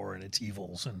about war and its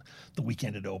evils, and the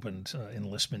weekend it opened,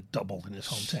 enlistment doubled in his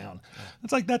hometown.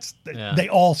 It's like they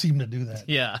all seem to do that.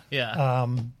 Yeah.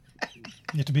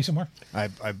 You have to be somewhere.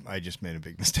 I just made a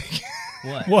big mistake.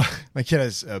 What? My kid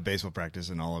has baseball practice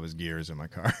and all of his gear is in my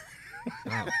car.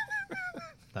 Oh.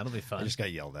 That'll be I fun. just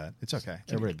got yelled at. It's okay.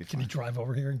 Can you drive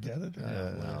over here and get it?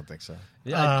 I don't think so.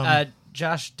 Yeah,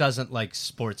 Josh doesn't like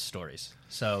sports stories.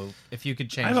 So if you could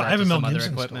change I that have to a Mel some other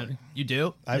Gibson equipment. story. You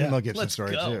do? I have a Mel Gibson Let's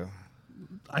story, go. too.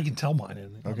 I can tell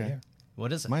mine. Okay. Here.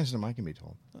 What is it? Mine can be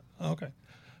told. Okay.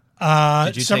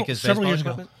 Did you take his several baseball years ago?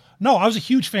 equipment? No, I was a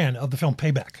huge fan of the film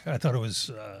Payback. I thought it was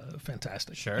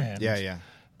fantastic. Sure. And, Yeah.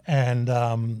 And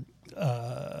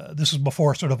this was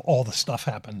before sort of all the stuff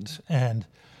happened. And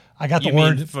I got You the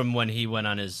word mean from when he went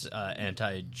on his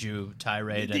anti-Jew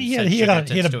tirade and he said had a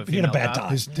sugar tits to a bad female time.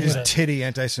 cop? His titty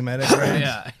anti-Semitic,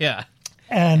 right? Yeah.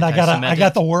 And I Anti-Semitic.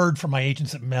 got the word from my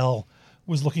agents that Mel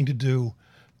was looking to do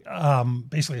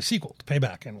basically a sequel to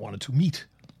Payback and wanted to meet.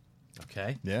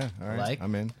 Okay. Yeah, all right.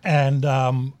 I'm in. And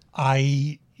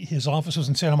his office was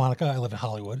in Santa Monica. I live in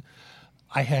Hollywood.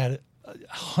 I had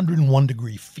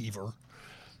 101-degree fever.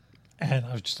 And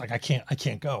I was just like, I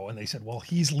can't go. And they said, well,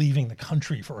 he's leaving the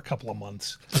country for a couple of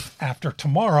months after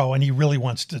tomorrow, and he really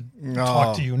wants to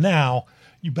talk to you now.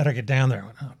 You better get down there. I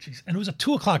went, oh, geez. And it was a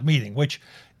 2:00 meeting, which,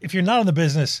 if you're not in the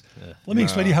business, let me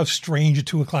explain to you how strange a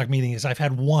 2:00 meeting is. I've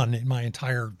had one in my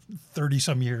entire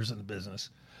 30-some years in the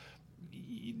business.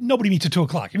 Nobody meets at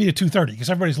 2:00. You meet at 2:30 because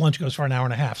everybody's lunch goes for an hour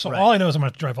and a half. So all I know is I'm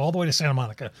going to drive all the way to Santa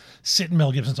Monica, sit in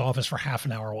Mel Gibson's office for half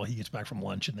an hour while he gets back from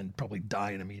lunch, and then probably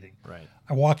die in a meeting. Right.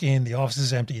 I walk in, the office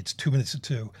is empty. It's 2 minutes to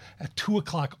 2. At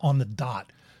 2:00 on the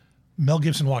dot, Mel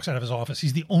Gibson walks out of his office.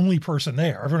 He's the only person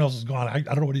there. Everyone else is gone. I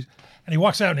don't know what he's. And he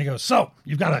walks out and he goes, "So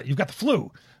you've got the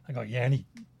flu?" I go, "Yeah." And he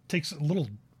takes a little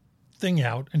thing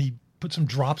out and he puts some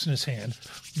drops in his hand,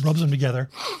 rubs them together,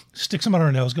 sticks them under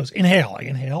her nose, goes, "Inhale." I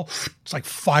inhale. It's like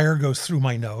fire goes through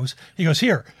my nose. He goes,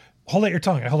 "Here, hold out your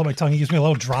tongue." I hold out my tongue. He gives me a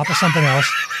little drop of something else.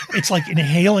 It's like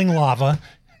inhaling lava.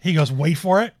 He goes, "Wait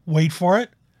for it. Wait for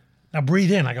it. Now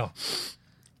breathe in." I go,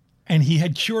 and he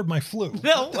had cured my flu.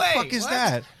 No What the way. fuck is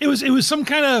that? It was some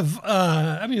kind of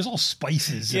it was all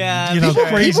spices. Yeah, and,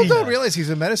 crazy. People don't realize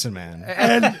he's a medicine man.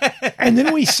 And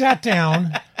then we sat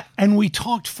down and we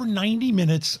talked for 90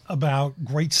 minutes about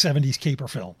great 70s caper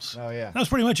films. Oh, yeah. That was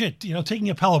pretty much it. Taking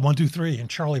a Pelham 1, 2, 3 and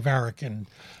Charlie Varick, and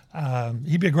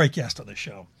he'd be a great guest on this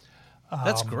show.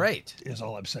 That's great. Is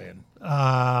all I'm saying.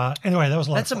 Anyway, that was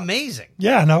a lot That's of fun. amazing.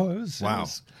 Yeah, no, it was. Wow.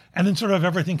 And then sort of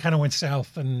everything kind of went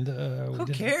south, and Who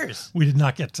cares? We did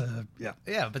not get to. Yeah.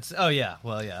 Yeah, but yeah.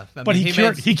 I But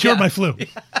mean, he cured my flu.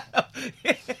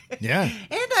 Yeah.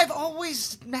 And I've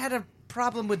always had a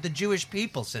problem with the Jewish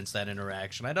people since that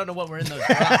interaction. I don't know what we're in those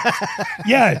drops.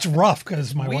 Yeah, it's rough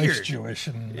because my Weird. wife's Jewish,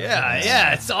 and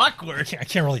Yeah, it's awkward. I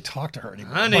can't really talk to her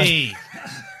anymore. Honey,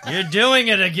 you're doing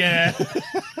it again.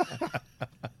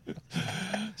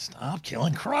 Stop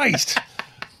killing Christ.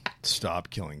 Stop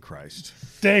killing Christ.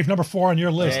 Dave, number 4 on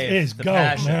your list Dave, is The Go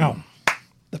Passion. Now.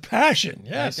 The Passion,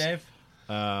 yes. Right,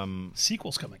 Dave?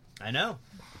 Sequel's coming. I know.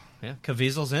 Yeah,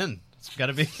 Caviezel's in. It's got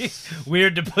to be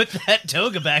weird to put that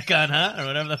toga back on, huh? Or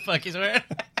whatever the fuck he's wearing.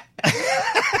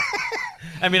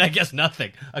 I mean, I guess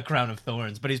nothing. A crown of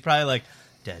thorns. But he's probably like,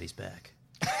 Daddy's back.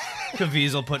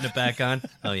 Caviezel putting it back on.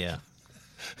 Oh, yeah.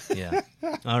 Yeah.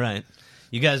 All right.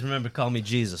 You guys remember call me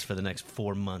Jesus for the next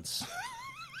 4 months.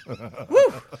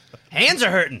 Woo! Hands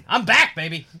are hurting. I'm back,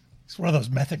 baby. He's one of those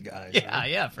method guys. Yeah, right?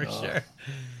 yeah, for sure.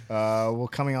 Well,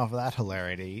 coming off of that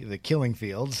hilarity, the Killing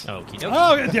Fields. Okie dokie.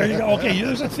 Oh, there you go. Okay,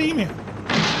 there's a theme here.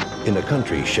 In a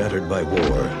country shattered by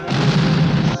war,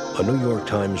 a New York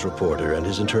Times reporter and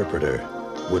his interpreter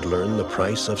would learn the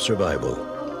price of survival,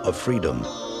 of freedom,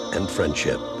 and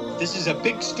friendship. This is a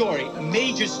big story, a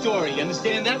major story. You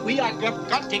understand that? We are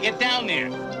got to get down there.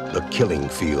 The Killing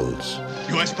Fields.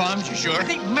 U.S. bombs, you sure? I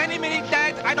think many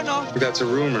died. I don't know. That's a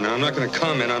rumor. Now, I'm not going to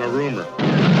comment on a rumor.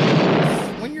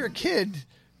 When you're a kid,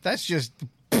 that's just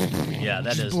Yeah,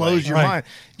 that just is blows like, your mind.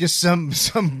 Just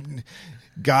some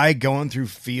guy going through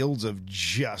fields of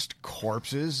just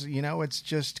corpses. It's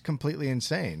just completely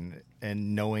insane.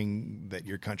 And knowing that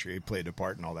your country played a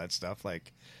part in all that stuff,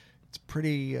 like, it's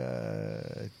pretty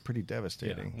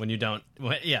devastating. Yeah, when you don't,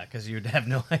 because you'd have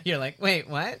no. You're like, wait,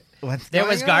 what? What's there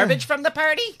going was on? garbage from the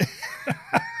party?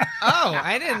 Oh,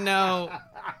 I didn't know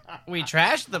we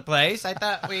trashed the place. I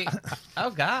thought we.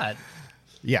 Oh God.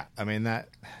 Yeah, I mean that.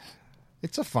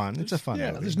 It's a fun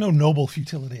Yeah, movie. there's no noble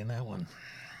futility in that one.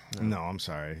 No, I'm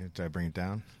sorry. Did I bring it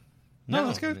down? No,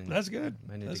 that's good. I mean, That's good.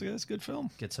 I need That's to good. That's a good film.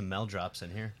 Get some Mel drops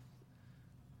in here.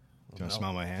 Do you want to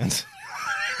smell my hands?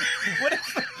 What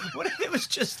if it was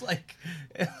just like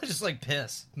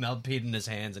piss? Mel peed in his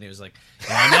hands, and he was like,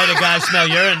 "I made a guy smell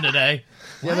urine today."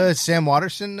 Yeah, the Sam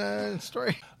Waterston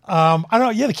story. I don't know.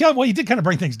 Yeah, the Killing. Well, you did kind of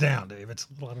bring things down, Dave. I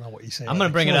don't know what you say. I'm going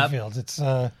to bring it up. Fields. It's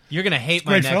you're going to hate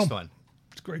my next one.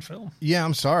 It's a great film. Yeah,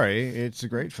 I'm sorry. It's a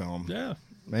great film. Yeah.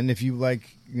 And if you like,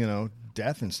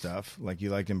 death and stuff, like you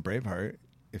liked in Braveheart,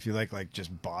 if you like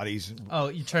just bodies. Oh,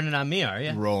 you turning on me, are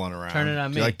you? Rolling around. Turning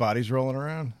on me. Do you like bodies rolling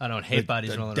around? I don't hate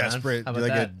bodies rolling desperate, around. Do you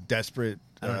like a desperate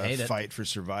I don't hate fight for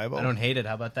survival? I don't hate it.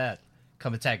 How about that?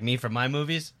 Come attack me for my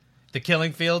movies? The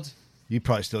Killing Fields? You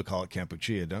probably still call it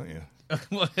Kampuchea, don't you?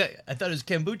 Well, I thought it was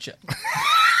kombucha.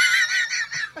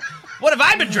 What have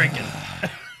I been drinking?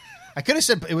 I could have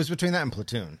said it was between that and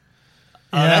Platoon.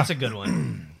 Oh, that's a good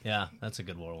one. Yeah, that's a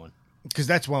good war one. Because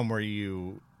that's one where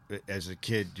you, as a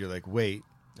kid, you're like, wait.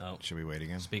 Oh, should we wait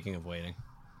again? Speaking of waiting.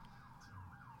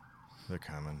 They're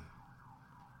coming.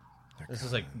 This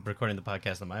is like recording the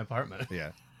podcast in my apartment.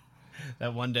 Yeah.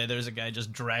 That one day there's a guy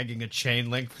just dragging a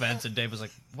chain link fence, and Dave was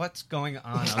like, "What's going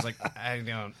on?" I was like, I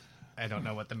don't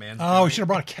know what the man's doing. We should have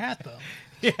brought a cat though.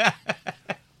 Yeah.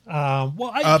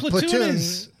 Platoon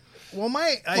is. Well,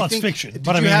 it's fiction,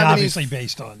 but I mean, obviously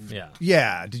based on.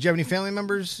 Yeah. Did you have any family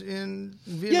members in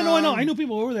Vietnam? Yeah, no, I knew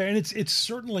people over there, and it's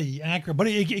certainly accurate. But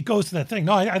it goes to that thing.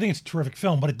 No, I think it's a terrific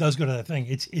film, but it does go to that thing.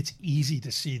 It's easy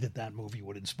to see that movie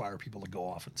would inspire people to go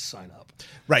off and sign up.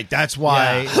 Right. That's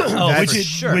why. Yeah.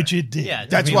 Which it did. Yeah,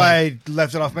 that's why I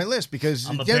left it off my list, because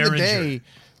at the end of the day,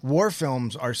 war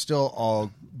films are still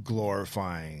all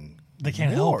glorifying. They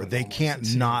can't war. help it. They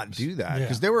can't not do that,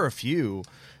 because there were a few.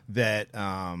 That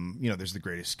there's The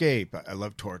Great Escape. I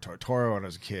loved Toro when I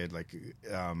was a kid. Like,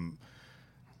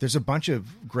 there's a bunch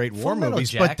of great war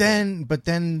movies, but then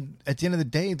at the end of the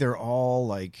day, they're all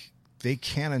like they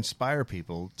can inspire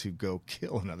people to go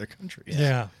kill in other countries.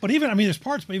 Yeah, but there's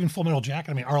parts. But even Full Metal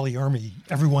Jacket. I mean, Arlie Ermey.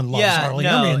 Everyone loves Arlie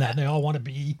Ermey in that. And they all want to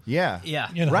be. Yeah,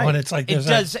 right. And it's like it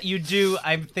does. You do.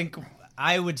 I think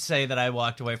I would say that I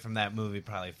walked away from that movie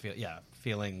probably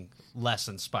feeling less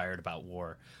inspired about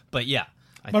war. But yeah.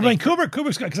 But I mean,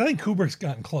 Kubrick's got, because I think Kubrick's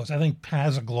gotten close. I think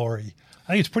Paths of Glory.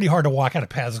 I think it's pretty hard to walk out of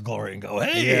Paths of Glory and go,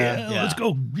 "Hey, let's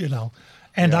go,"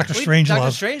 And Dr. Strangelove.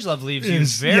 Dr. Strangelove leaves you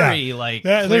very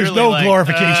there's no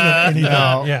glorification of anything.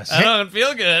 No. Yes, I don't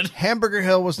feel good. Hamburger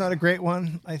Hill was not a great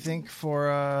one, I think,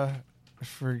 for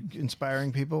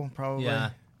inspiring people, probably.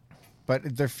 Yeah.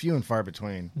 But they're few and far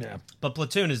between. Yeah. But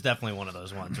Platoon is definitely one of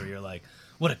those ones where you're like,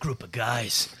 what a group of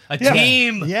guys. A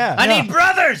team. Yeah. I need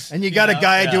brothers. And you got a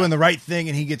guy doing the right thing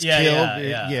and he gets killed.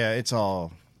 Yeah, it's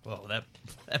all. Well, that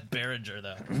Behringer,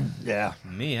 though. Yeah.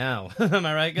 Meow. Am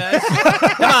I right, guys?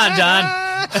 Come on, John.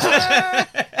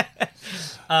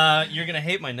 You're going to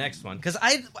hate my next one. Because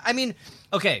I mean,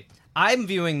 okay, I'm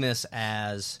viewing this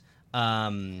as...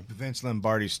 the Vince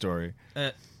Lombardi story.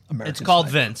 It's called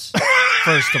Vince,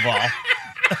 first of all.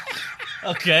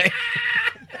 Okay.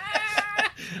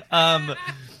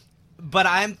 But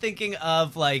I'm thinking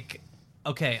of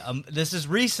this is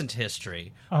recent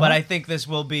history, but I think this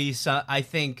will be. I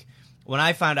think when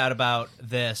I found out about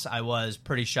this, I was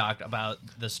pretty shocked about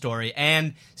the story,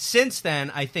 and since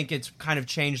then, I think it's kind of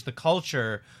changed the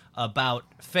culture about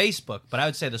Facebook. But I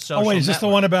would say the social. Oh wait, is this network.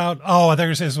 the one about? Oh, I thought you were going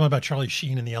to say this one about Charlie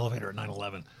Sheen in the elevator at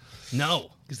 9/11.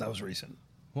 No, because that was recent.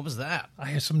 What was that? I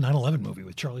had some 9/11 movie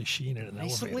with Charlie Sheen in an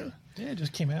Recently? elevator. Yeah, it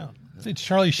just came out. It's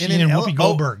Charlie Sheen and Whoopi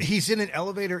Goldberg. He's in an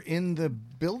elevator in the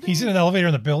building? He's in an elevator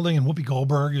in the building, and Whoopi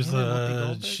Goldberg is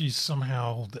she's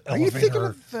somehow the elevator. Are you thinking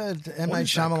of the M. Night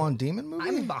Shyamalan Demon movie?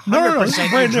 I'm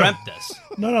 100% No, dreamt this.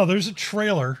 No, there's a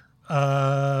trailer. Here,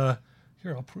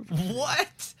 I'll prove it.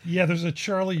 What? Yeah, there's a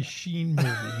Charlie Sheen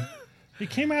movie. It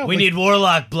came out. We need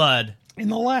Warlock blood. In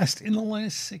the last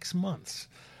 6 months.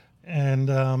 And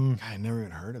I never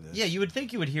even heard of this. Yeah, you would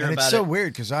think you would hear and about it. It's so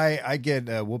weird because I get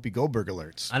Whoopi Goldberg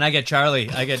alerts, and I get Charlie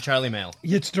mail.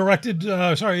 It's directed.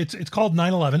 It's called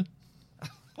 9/11.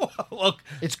 Well,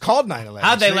 it's called 9/11.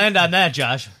 How'd they land on that,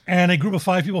 Josh? And a group of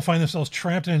 5 people find themselves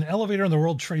trapped in an elevator in the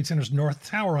World Trade Center's North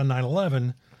Tower on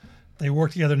 9/11. They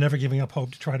work together, never giving up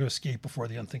hope to try to escape before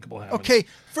the unthinkable happens. Okay,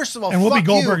 first of all, and Whoopi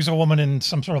Goldberg you. is a woman in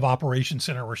some sort of operations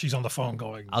center where she's on the phone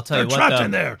going, I'll tell you what, trapped though.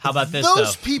 in there. How about this,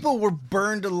 Those though? people were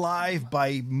burned alive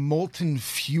by molten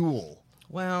fuel.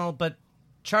 Well, but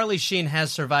Charlie Sheen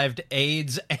has survived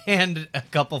AIDS and a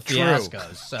couple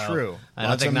fiascos. So True. I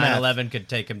don't think 9/11 could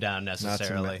take him down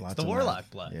necessarily. Lots It's the of Warlock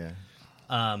meth. blood. Yeah.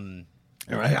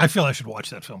 I feel I should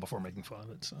watch that film before making fun of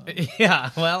it. So.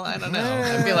 Yeah, well, I don't know.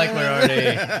 I feel like I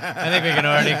think we can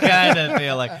already kind of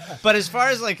feel like. But as far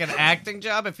as like an acting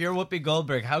job, if you're Whoopi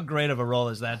Goldberg, how great of a role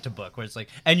is that to book? Where it's like,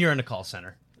 and you're in a call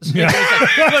center. So Yeah.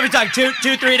 Let me talk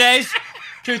 3 days.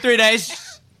 2-3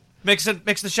 days. Mix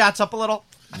the shots up a little.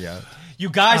 Yeah. You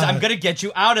guys, I'm gonna get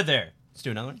you out of there. Let's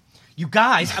do another one. You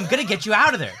guys, I'm gonna get you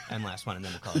out of there. And last one, and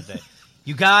then we'll call it a day.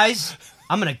 You guys,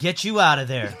 I'm going to get you out of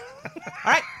there. All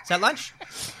right, is that lunch?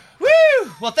 Woo!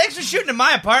 Well, thanks for shooting in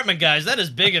my apartment, guys. That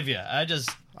is big of you. I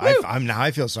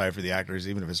feel sorry for the actors,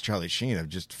 even if it's Charlie Sheen, of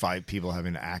just 5 people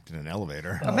having to act in an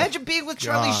elevator. Imagine being with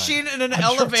Charlie Sheen in an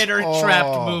elevator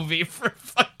trapped movie for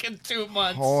fucking 2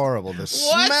 months. Horrible. The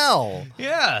smell.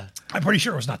 Yeah. I'm pretty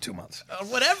sure it was not 2 months.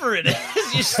 Whatever it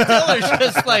is, you still are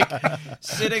just like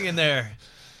sitting in there.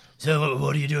 So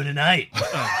what are you doing tonight?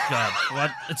 Oh, God.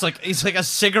 What? It's like a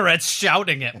cigarette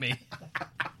shouting at me.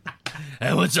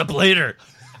 Hey, what's up later?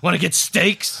 Want to get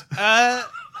steaks? Charlie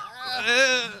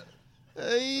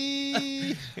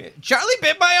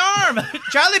bit my arm.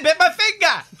 Charlie bit my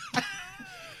finger.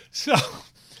 So,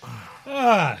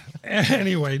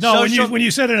 anyway, no. When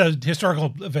you said at a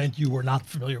historical event you were not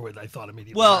familiar with, I thought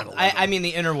immediately. Well, I mean the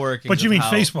inner workings. But you mean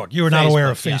Facebook? You were not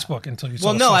aware of Facebook until you saw.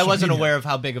 Well, no, I wasn't media. aware of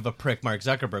how big of a prick Mark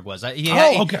Zuckerberg was.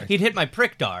 Okay. He'd hit my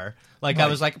prickdar. Like, right. I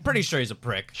was like, pretty sure he's a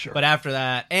prick. Sure. But after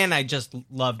that, and I just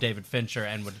love David Fincher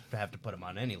and would have to put him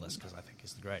on any list because I think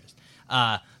he's the greatest.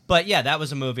 But yeah, that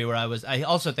was a movie where I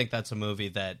also think that's a movie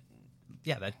that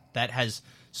has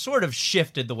sort of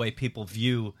shifted the way people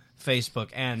view Facebook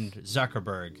and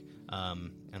Zuckerberg.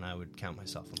 And I would count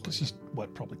myself among This is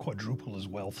probably quadrupled his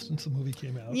wealth since the movie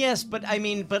came out. Yes, but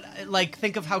like,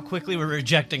 think of how quickly we're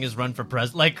rejecting his run for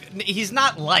president. Like, he's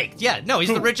not liked. Yeah, no, he's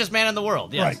the richest man in the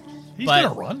world. Yes. Right. He's going to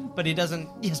run. But he doesn't.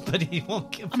 Yes, but he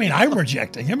won't give. I mean, I'm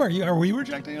rejecting him. Are we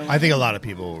rejecting him? I think a lot of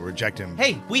people reject him.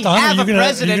 Hey, we Don, have a are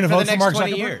president you for vote the next Mark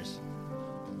 20 Zuckerberg? years.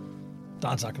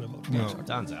 Don's not going to vote for Mark Zuckerberg.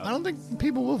 Don's out. I don't think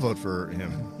people will vote for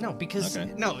him. No, because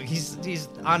he's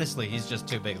honestly he's just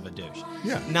too big of a douche.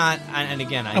 Yeah.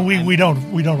 And we don't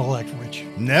elect rich.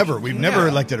 Never. We've never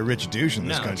elected a rich douche in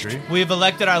this country. We've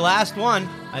elected our last one.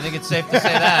 I think it's safe to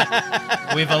say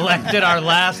that. We've elected our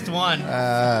last one.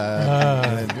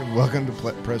 Welcome to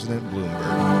President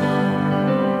Bloomberg.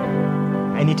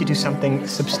 I need to do something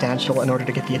substantial in order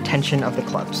to get the attention of the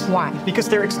clubs. Why? Because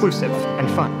they're exclusive and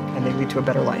fun, and they lead to a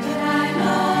better life.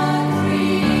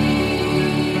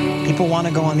 People want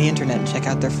to go on the internet and check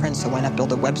out their friends, so why not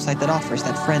build a website that offers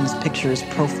that friends, pictures,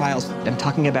 profiles? I'm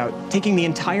talking about taking the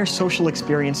entire social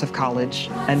experience of college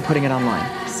and putting it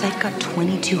online. Site got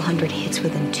 2,200 hits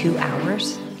within 2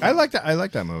 hours. I like that. I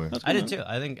like that movie. I did too.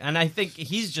 I think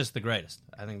he's just the greatest.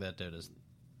 I think that dude is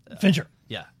Fincher.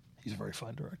 Yeah, he's a very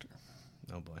fine director.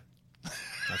 Oh boy,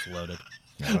 that's loaded.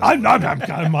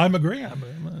 I'm agreeing.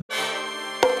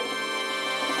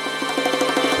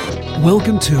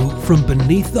 Welcome to From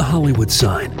Beneath the Hollywood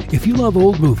Sign. If you love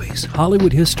old movies,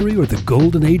 Hollywood history, or the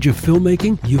golden age of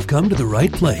filmmaking, you've come to the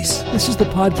right place. This is the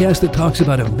podcast that talks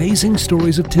about amazing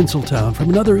stories of Tinseltown from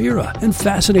another era and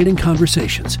fascinating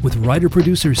conversations with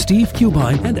writer-producer Steve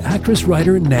Cubine and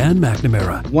actress-writer Nan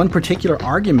McNamara. One particular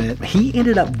argument, he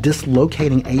ended up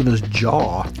dislocating Ava's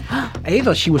jaw.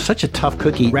 Ava, she was such a tough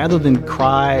cookie. Rather than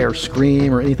cry or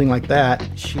scream or anything like that,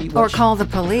 Or call the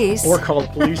police. Or call the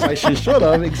police like she should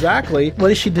have, exactly. What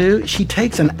does she do? She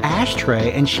takes an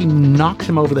ashtray and she knocks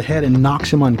him over the head and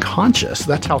knocks him unconscious.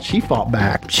 That's how she fought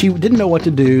back. She didn't know what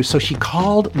to do, so she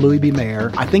called Louis B.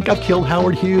 Mayer. I think I've killed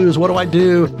Howard Hughes. What do I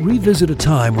do? Revisit a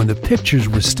time when the pictures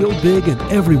were still big and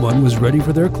everyone was ready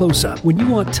for their close-up. When you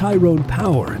want Tyrone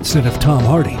Power instead of Tom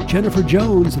Hardy, Jennifer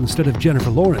Jones instead of Jennifer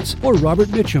Lawrence, or Robert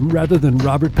Mitchum rather than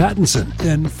Robert Pattinson,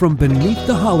 then From Beneath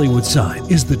the Hollywood Sign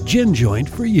is the gin joint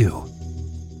for you.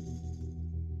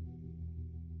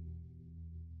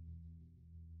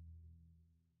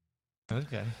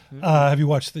 Okay. Have you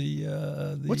watched the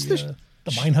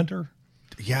Mindhunter?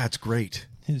 Yeah, it's great.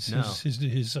 His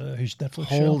Netflix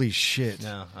show. Holy shit!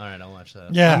 No, all right, I'll watch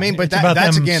that. Yeah, I mean, but it's about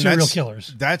that's them again serial that's,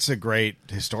 killers. That's a great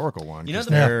historical one. You know,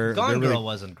 they're Gone really, Girl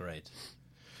wasn't great.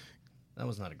 That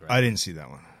was not a great. I didn't see that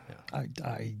one.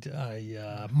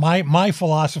 My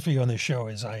philosophy on this show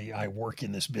is I work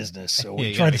in this business, so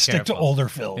we try to stick to older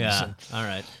films. Yeah, and, all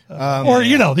right. Or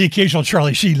the occasional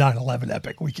Charlie Sheen 9/11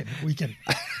 epic. We can.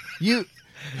 You.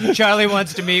 Charlie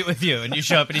wants to meet with you, and you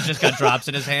show up, and he's just got drops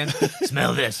in his hand.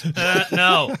 Smell this.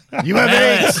 No. You have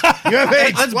AIDS. You have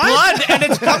AIDS. It's blood, and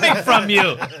it's coming from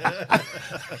you.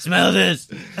 Smell this.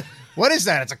 What is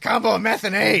that? It's a combo of meth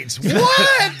and AIDS.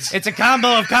 What? It's a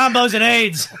combo of combos and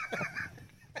AIDS.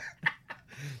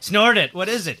 Snort it. What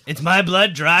is it? It's my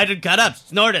blood dried and cut up.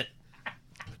 Snort it.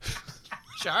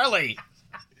 Charlie.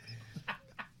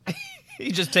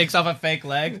 He just takes off a fake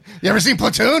leg. You ever seen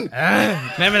Platoon?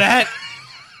 Remember that?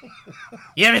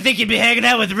 You ever think you'd be hanging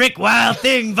out with Rick Wild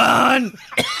Thing, Vaughn?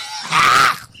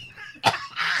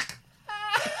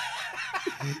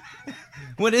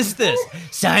 What is this?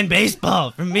 Signed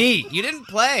baseball from me. You didn't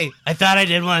play. I thought I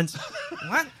did once.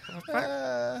 What?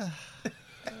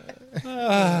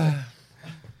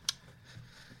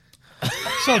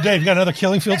 So, Dave, you got another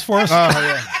Killing Fields for us?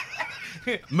 Oh,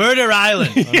 yeah. Murder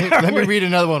Island. Let me read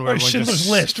another one where everyone Schindler's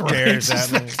just List, right?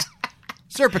 stares at me.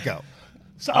 Serpico.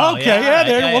 So, Oh, okay, yeah,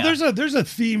 there. yeah, Well, yeah. there's a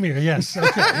theme here. Yes.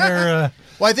 Okay.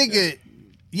 Well, I think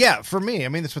for me, I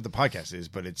mean, that's what the podcast is,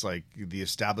 but it's like the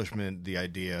establishment, the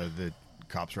idea that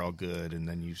cops are all good, and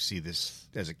then you see this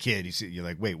as a kid, you're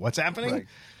like, wait, what's happening? Right.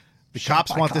 The Shot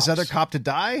cops by want this cops. other cop to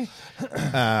die?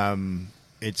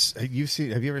 Have you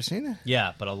ever seen it?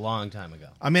 Yeah, but a long time ago.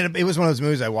 I mean, it was one of those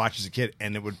movies I watched as a kid,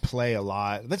 and it would play a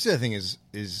lot. That's the other thing is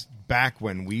back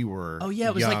when we were Oh, yeah,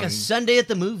 it was like young, a Sunday at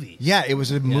the movies. Yeah, it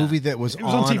was a movie that was, It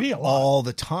was on TV a lot. all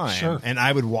the time. Sure. And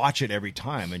I would watch it every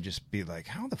time and just be like,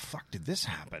 how the fuck did this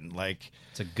happen? Like,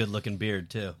 It's a good-looking beard,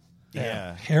 too.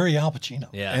 yeah. Harry Al Pacino.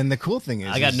 Yeah. And the cool thing is,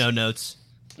 I got no notes.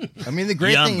 I mean, the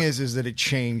great Yum. thing is that it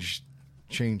changed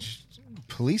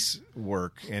police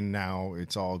work, and now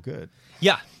it's all good.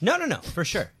 Yeah. No, for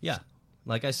sure. Yeah.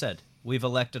 Like I said, we've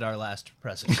elected our last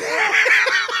president.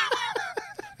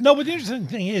 No, but the interesting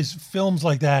thing is films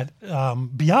like that,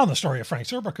 beyond the story of Frank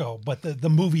Serpico, but the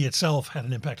movie itself had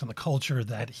an impact on the culture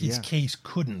that his case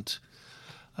couldn't.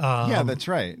 Yeah, that's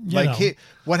right.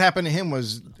 What happened to him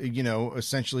was,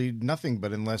 essentially nothing,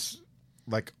 but unless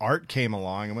like art came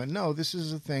along and went, no, this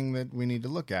is a thing that we need to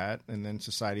look at, and then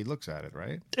society looks at it,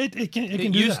 right? It can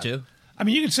do used that. to. I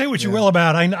mean, you can say what you will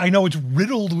about it. I know it's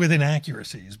riddled with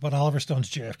inaccuracies, but Oliver Stone's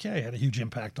JFK had a huge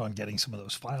impact on getting some of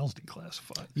those files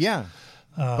declassified. Yeah.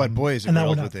 But boy, is it and that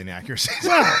riddled would with inaccuracies.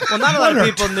 Well, not a lot of One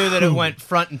or people knew that it two. went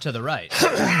front and to the right.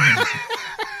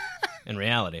 In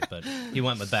reality, but he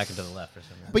went back and to the left or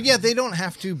something. But yeah, they don't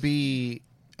have to be.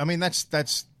 I mean, that's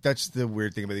the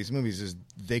weird thing about these movies is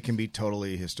they can be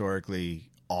totally historically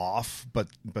off, but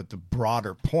the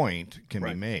broader point can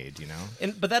be made.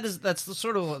 But that's the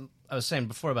sort of what I was saying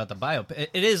before about the biopic.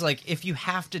 It is like if you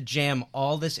have to jam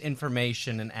all this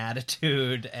information and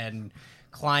attitude and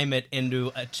climate into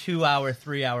a 2-hour,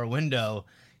 3-hour window,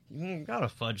 you gotta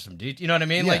fudge some details. You know what I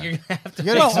mean? Yeah. Like you're gonna have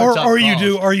to.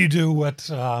 Or you do what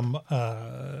I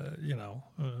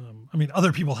mean,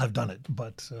 other people have done it,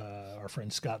 but our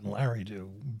friends Scott and Larry do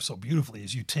so beautifully.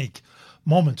 Is you take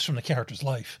moments from the character's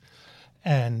life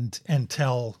and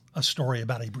tell a story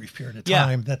about a brief period of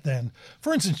time that then,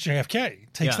 for instance,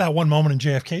 JFK takes that one moment in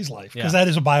JFK's life because that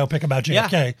is a biopic about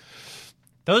JFK. Yeah.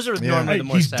 Those are normally the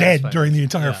more He's satisfying. dead during the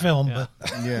entire film. Yeah.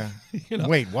 But Yeah.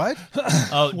 Wait, what?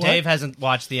 Oh, Dave hasn't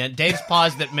watched the end. Dave's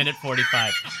paused at minute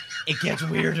 45. It gets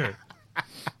weirder.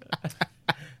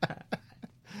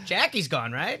 Jackie's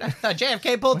gone, right? I thought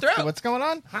JFK pulled through. What's going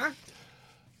on? Huh?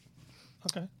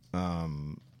 Okay.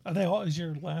 Are they all? Is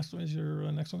your next one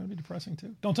going to be depressing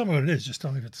too? Don't tell me what it is. Just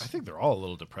tell me if it's. I think they're all a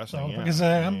little depressing. So, yeah. because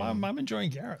I'm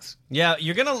enjoying Gareth's. Yeah,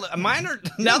 you're gonna. Mine are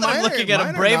now that I'm looking at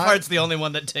them. Braveheart's the only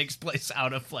one that takes place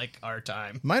out of like our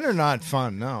time. Mine are not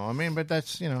fun. No, I mean, but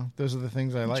that's those are the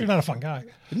things I like. You're not a fun guy.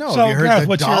 No, So, have you heard Gareth, the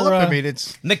what's Dollop? your, I mean,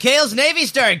 it's McHale's Navy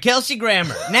star, Kelsey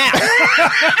Grammer. Now,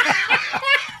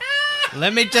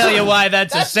 let me tell you why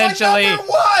that's essentially my number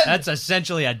one! that's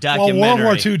essentially a Well, documentary. World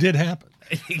War II did happen.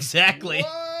 Exactly.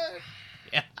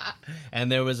 Yeah. And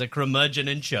there was a curmudgeon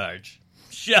in charge.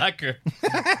 Shocker.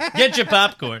 Get your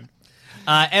popcorn.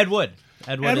 Ed Wood.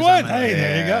 Ed Wood. Hey,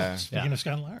 there you go. Yeah. Speaking of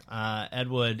Scott and Larry. Ed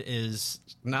Wood is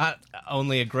not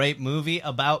only a great movie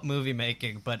about movie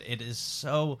making, but it is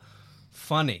so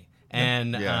funny.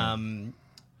 And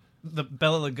the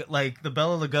Bela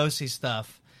Lugosi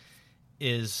stuff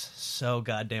is so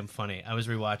goddamn funny. I was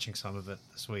rewatching some of it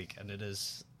this week, and it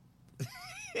is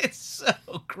it's so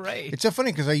great. so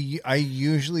funny because I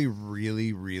usually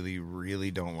really, really,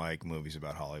 really don't like movies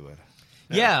about Hollywood.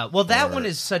 Yeah, well, that one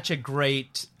is such a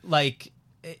great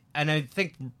and I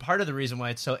think part of the reason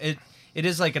why it's so it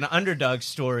is like an underdog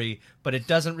story, but it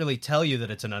doesn't really tell you that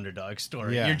it's an underdog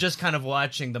story. Yeah. You're just kind of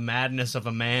watching the madness of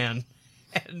a man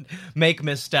and make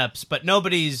missteps, but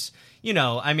nobody's,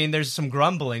 I mean, there's some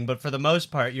grumbling, but for the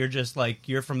most part, you're just like,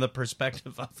 you're from the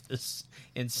perspective of this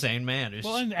insane man.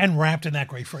 Well, and wrapped in that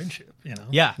great friendship,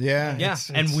 Yeah. Yeah.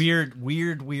 And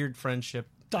weird friendship.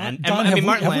 Don, Martin have we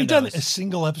Landau done is a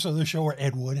single episode of the show where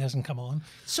Ed Wood hasn't come on?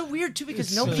 so weird too because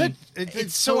It's, nobody.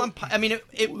 It's so. I mean,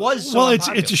 it was. So well,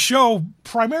 unpopular. it's a show.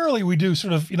 Primarily, we do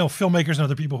sort of filmmakers and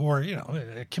other people who are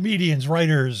comedians,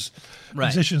 writers,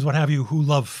 musicians, what have you, who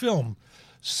love film.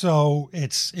 So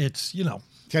it's Got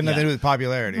nothing to do with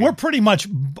popularity. We're pretty much.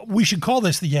 We should call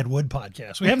this the Ed Wood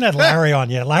podcast. We haven't had Larry on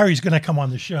yet. Larry's going to come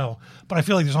on the show, but I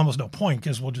feel like there's almost no point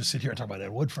because we'll just sit here and talk about Ed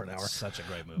Wood for an hour. Such a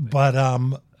great movie. But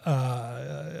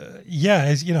why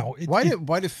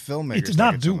do filmmakers? It did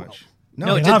not do so well. much?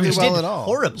 No, it didn't do well at all.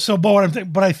 Horrible. So,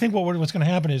 but I think what's going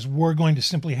to happen is we're going to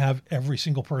simply have every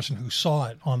single person who saw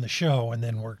it on the show, and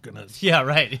then we're going to. Yeah,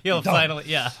 right. He'll finally,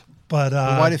 yeah. But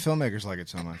why do filmmakers like it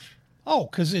so much? Oh,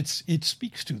 because it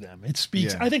speaks to them. It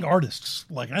speaks. I think artists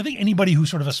like it. I think anybody who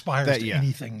sort of aspires to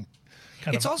anything.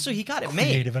 It's also he got it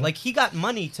made. Like he got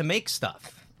money to make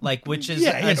stuff. Like which is he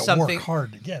had to something work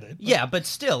hard to get it. Yeah, but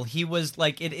still, he was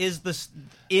like it is this.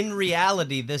 In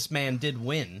reality, this man did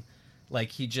win. Like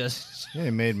he just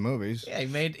he made movies. Yeah,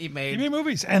 he made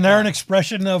movies, and they're an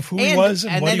expression of who he was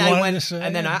and what he wanted to say.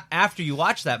 And then after you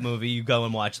watch that movie, you go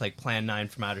and watch like Plan 9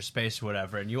 from Outer Space or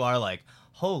whatever, and you are like,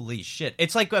 holy shit!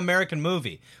 It's like American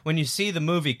Movie when you see the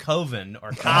movie Coven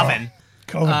or Coven,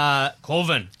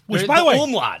 Coven, which by the way,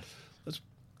 umlaut.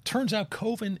 Turns out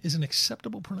Coven is an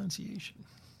acceptable pronunciation.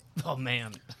 Oh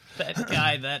man, that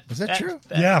guy! Was that true?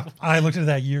 Yeah, I looked at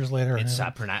that years later. It's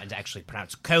actually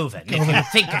pronounced Coven. If you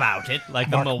think about it, like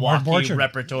the Milwaukee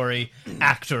Repertory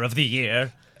Actor of the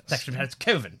Year, it's actually pronounced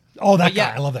Coven. Oh, that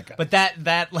guy! I love that guy. But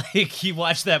that like you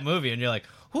watch that movie and you're like,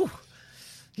 whew,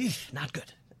 not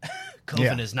good.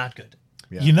 Coven is not good.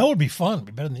 Yeah. You know, it'd be fun. It'd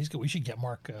be better than these guys. We should get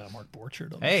Mark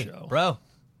Borchardt on the show. Hey, bro,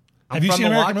 have you seen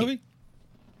American Movie?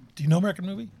 Do you know American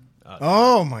Movie?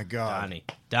 Oh my God,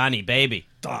 Donnie, baby,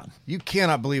 Don! You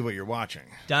cannot believe what you're watching,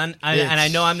 Don. And I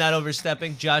know I'm not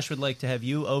overstepping. Josh would like to have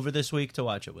you over this week to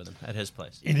watch it with him at his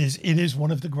place. It is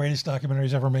one of the greatest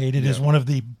documentaries ever made. It is one of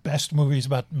the best movies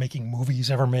about making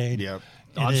movies ever made. Yep.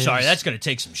 I'm sorry, that's going to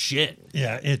take some shit.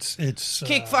 Yeah, it's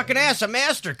kick fucking ass a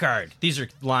MasterCard. These are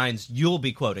lines you'll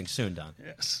be quoting soon, Don.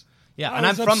 Yes. Yeah, and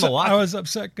I'm from Milwaukee. I was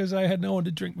upset because I had no one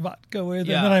to drink vodka with, and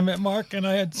then I met Mark, and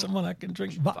I had someone I can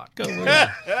drink vodka with.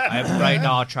 I'm right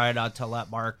now trying not to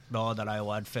let Mark know that I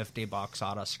won $50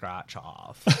 on a scratch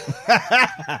off,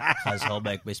 because he'll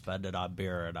make me spend it on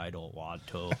beer, and I don't want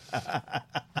to.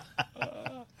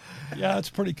 Yeah, it's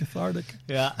pretty cathartic.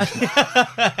 Yeah,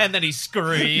 and then he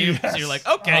screams. Yes. You're like,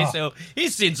 okay, so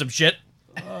he's seen some shit.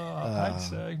 I'd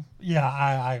say. Yeah,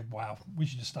 I wow. We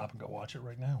should just stop and go watch it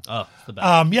right now. Oh, it's the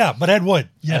best. Yeah, but Ed Wood.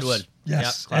 Yes. Ed Wood.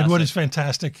 Yes. Yep, Ed Wood is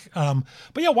fantastic. But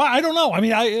yeah, I don't know. I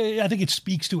mean, I think it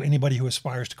speaks to anybody who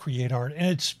aspires to create art, and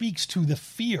it speaks to the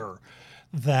fear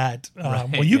that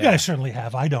well, you guys certainly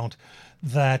have. I don't.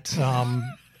 That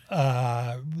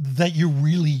that you're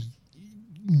really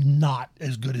not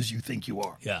as good as you think you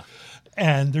are. Yeah.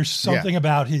 And there's something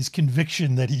about his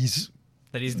conviction that he's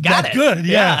got it. Good,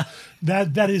 yeah.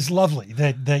 That is lovely.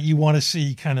 That you want to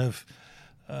see kind of.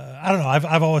 I don't know.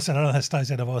 I've always said. I don't know how Sty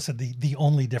said. I've always said the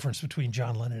only difference between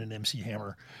John Lennon and MC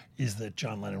Hammer is that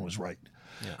John Lennon was right.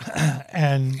 Yeah.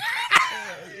 And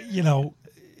you know,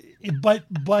 but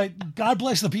God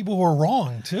bless the people who are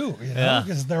wrong too. You know,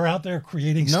 because they're out there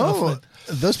creating stuff. No,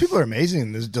 those people are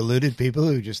amazing. Those deluded people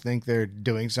who just think they're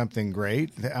doing something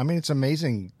great. I mean, it's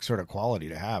amazing sort of quality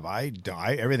to have. I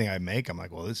everything I make, I'm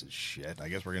like, well, this is shit. I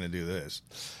guess we're gonna do this.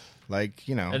 Like,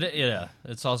 you know,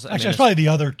 it's also actually it's probably the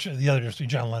other difference between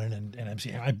John Lennon and MC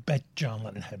Hammer. I bet John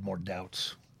Lennon had more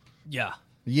doubts. Yeah.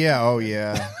 Yeah. Oh,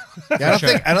 yeah.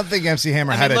 I don't think MC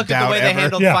Hammer had a doubt. Look at the way they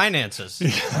handled finances. You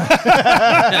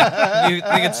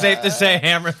think it's safe to say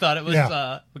Hammer thought it was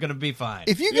going to be fine?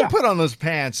 If you can put on those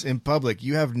pants in public,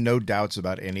 you have no doubts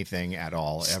about anything at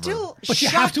all, ever. But you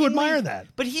have to admire that.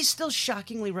 But he's still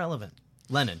shockingly relevant.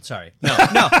 Lennon, sorry. No,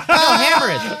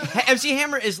 Hammer is. MC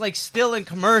Hammer is like still in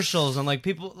commercials and like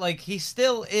people like he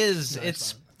still is. No,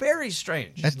 it's very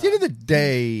strange. At the end of the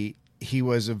day, he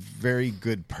was a very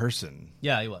good person.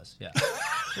 Yeah, he was. Yeah.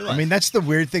 He was. I mean, that's the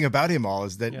weird thing about him all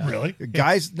is that really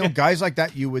guys like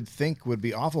that you would think would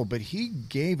be awful, but he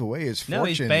gave away his fortune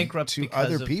he's bankrupt to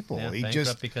other people. Yeah, he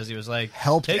just because he was like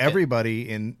helped everybody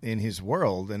in his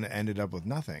world and ended up with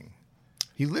nothing.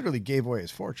 He literally gave away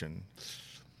his fortune.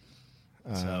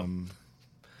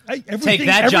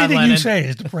 Everything you say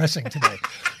is depressing today.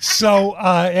 So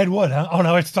Ed Wood, huh? Oh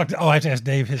no, I have to I have to ask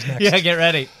Dave his next. Yeah, get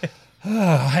ready.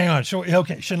 Hang on.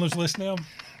 Okay, Schindler's List now.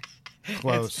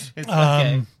 Close. It's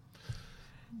okay.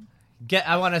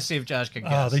 I want to see if Josh can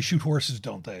guess. They shoot horses,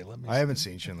 don't they? I haven't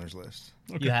seen Schindler's List.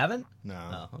 Okay. You haven't?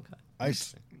 No. Oh, okay.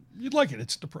 You'd like it.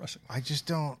 It's depressing. I just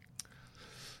don't.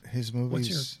 His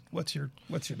movies. What's your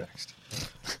next?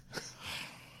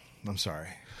 I'm sorry.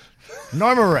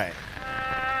 Norma Ray.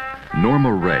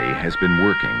 Norma Ray has been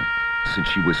working since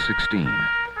she was 16.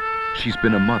 She's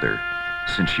been a mother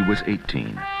since she was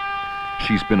 18.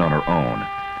 She's been on her own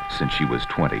since she was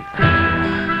 20.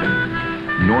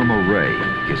 Norma Ray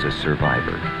is a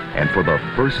survivor, and for the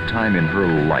first time in her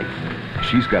life,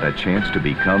 she's got a chance to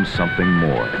become something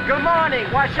more. Good morning,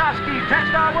 Wachowski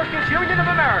Textile Workers Union of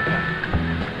America.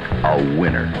 A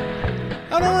winner.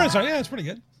 Oh, no, sorry. Yeah, it's pretty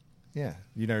good. Yeah,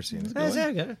 you've never seen it. Yes,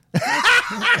 I got it.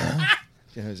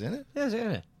 You know who's in it? Yes, I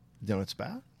got it. You know what it's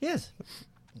about? Yes.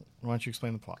 Why don't you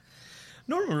explain the plot?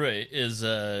 Normal Ray is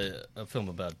a film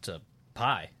about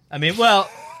pie. I mean, well,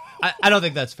 I don't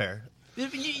think that's fair.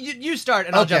 You start,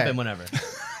 and I'll jump in whenever.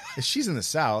 She's in the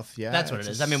South, yeah. That's what it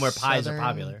is. I mean, where pies are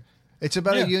popular. It's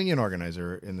about a union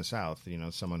organizer in the South,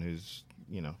 someone who's,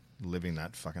 living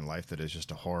that fucking life that is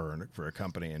just a horror for a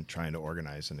company and trying to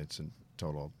organize, and it's a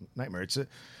total nightmare.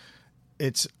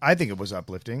 I think it was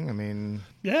uplifting. I mean...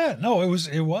 Yeah, no, it was,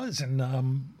 and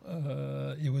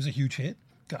it was a huge hit.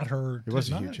 Got her... It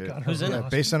was a huge hit. Who's in it?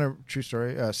 Based on a true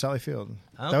story, Sally Field.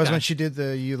 Okay. That was when she did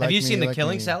the You Like Me, Have you seen The Like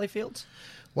Killing Me. Sally Fields?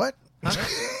 What?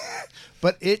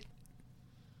 But it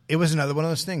was another one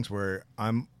of those things where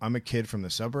I'm a kid from the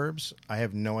suburbs. I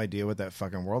have no idea what that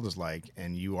fucking world is like,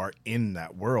 and you are in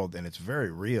that world, and it's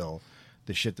very real.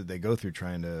 The shit that they go through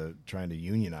trying to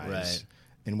unionize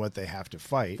and what they have to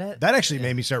fight. That actually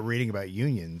made me start reading about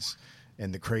unions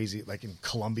and the crazy, like in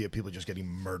Colombia, people just getting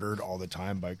murdered all the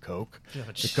time by Coke.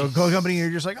 The Coca-Cola company,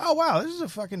 you're just like, oh wow, this is a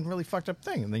fucking really fucked up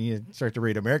thing. And then you start to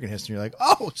read American history, and you're like,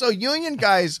 oh, so union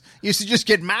guys used to just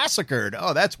get massacred.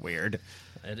 Oh, that's weird.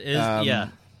 It is, yeah.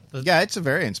 Yeah, it's a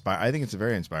very inspiring. I think it's a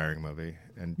very inspiring movie.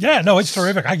 And yeah, no, it's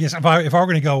terrific. I guess if I were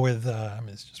going to go with,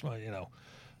 it's just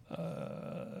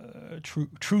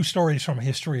true stories from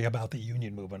history about the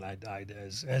union movement. I'd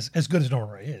as good as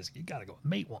Norman Ray is, you got to go with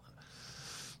Mate One.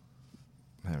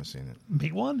 I haven't seen it.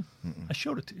 Mate One? I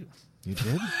showed it to you. You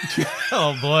did?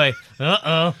 Oh boy!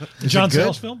 The John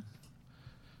Sayles film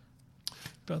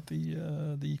about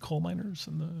the coal miners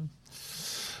and the.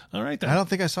 All right, then. I don't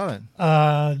think I saw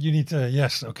that. You need to.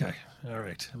 Yes. Okay. All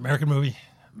right. American movie.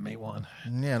 Mate One.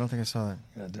 Yeah, I don't think I saw that.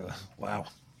 Gotta do it. Wow.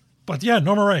 But yeah,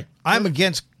 Norman Ray. I'm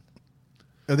against.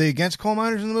 Are they against coal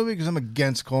miners in the movie? Because I'm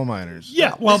against coal miners.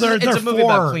 Yeah, well, they're a movie for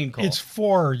about clean coal. It's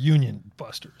for union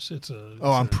busters.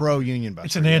 I'm pro union buster.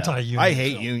 It's an anti-union. I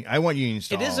hate union. I want unions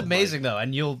to. It is amazing though,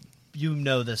 and you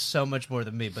know this so much more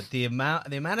than me. But the amount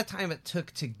of time it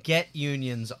took to get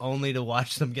unions, only to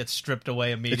watch them get stripped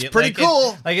away immediately. It's pretty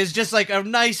cool. It's just like a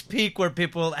nice peak where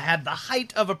people had the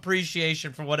height of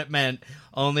appreciation for what it meant,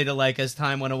 only to as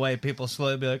time went away, people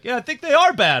slowly be like, yeah, I think they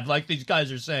are bad, like these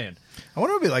guys are saying. I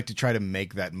wonder what it'd be like to try to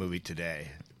make that movie today.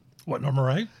 What, Norman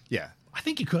Ray? Yeah. I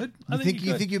think you could. You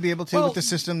think you'd be able to with the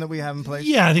system that we have in place?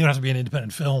 Yeah, I think it has to be an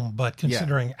independent film, but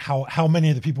considering how many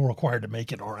of the people required to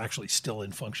make it are actually still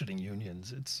in functioning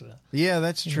unions, it's... yeah,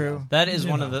 that's true. That is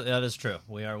that is true.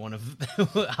 We are one of...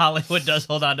 Hollywood does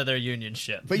hold on to their union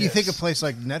shit. But you think a place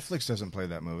like Netflix doesn't play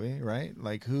that movie, right?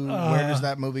 Like, where does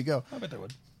that movie go? I bet they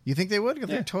would. You think they would? Because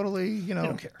they're totally, They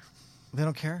don't care. They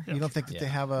don't care? You don't think that they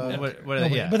have a...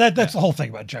 But that's the whole thing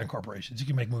about giant corporations. You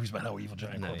can make movies about how evil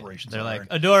giant corporations they're are. Like,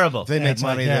 adorable. They make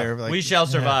money there. Like, we shall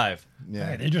survive. Yeah.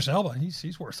 Right, Idris Elba,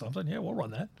 he's worth something. Yeah, we'll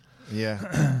run that. Yeah.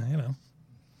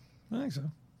 I think so.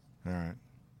 All right.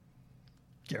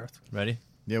 Gareth. Ready?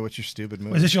 Yeah, what's your stupid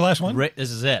movie? Was this your last one?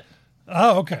 This is it.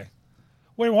 Oh, okay.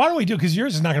 Wait, why don't we do? Because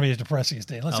yours is not going to be as depressing as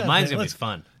Dave. Mine's going to be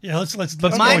fun. Yeah, let's.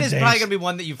 But mine is probably going to be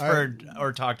one that you've heard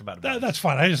or talked about. That's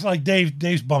fine. I just like Dave.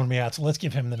 Dave's bumming me out, so let's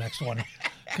give him the next one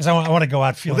because I want to go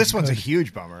out feeling. Well, this one's a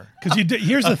huge bummer. Because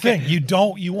here's the thing: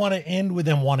 you want to end with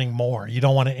them wanting more. You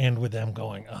don't want to end with them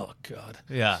going, "Oh God."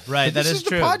 Yeah, right. But that is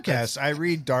true. The podcast. I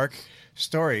read dark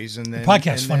stories, and then the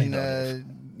podcast's funny.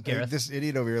 This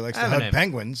idiot over here likes to hug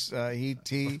penguins.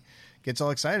 He gets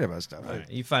all excited about stuff. Right.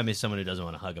 You find me someone who doesn't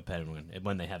want to hug a penguin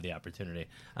when they have the opportunity,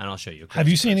 and I'll show you. Have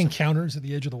you seen Encounters at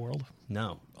the Edge of the World?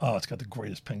 No. Oh, it's got the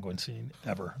greatest penguin scene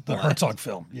ever. The Herzog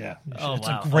film. Yeah. It's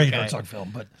wow. a great Herzog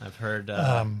film, but I've heard.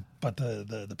 But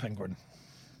the penguin.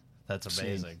 That's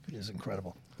amazing. Is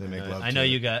incredible. They make love. I know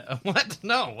you got what?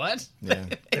 No, what? Yeah.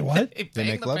 They what? They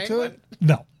make love to it?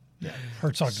 No. Yeah.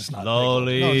 Herzog does not.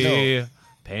 Slowly,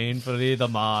 painfully, the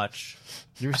march.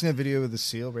 You ever seen that video of the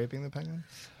seal raping the penguin?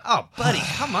 Oh, buddy,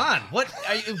 come on! What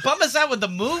are you bum us out with the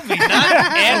movie, not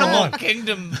Animal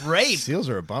Kingdom rape? Seals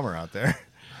are a bummer out there.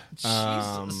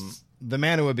 Jesus. The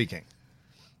Man Who Would Be King.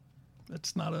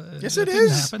 That's not a. Yes, it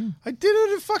is. I did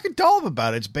it a fucking dollop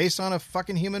about it. It's based on a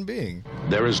fucking human being.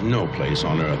 There is no place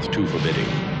on earth too forbidding.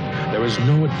 There is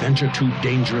no adventure too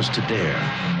dangerous to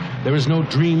dare. There is no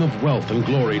dream of wealth and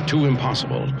glory too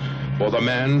impossible for the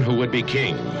man who would be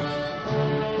king.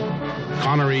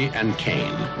 Connery and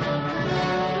Kane.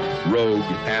 Rogue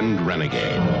and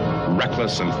renegade,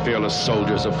 reckless and fearless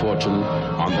soldiers of fortune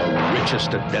on the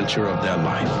richest adventure of their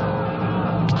life.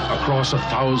 Across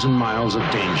 1,000 miles of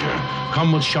danger,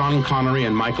 come with Sean Connery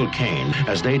and Michael Caine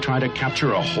as they try to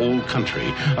capture a whole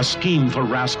country, a scheme for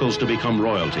rascals to become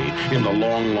royalty in the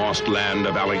long-lost land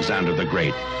of Alexander the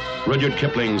Great. Rudyard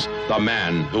Kipling's The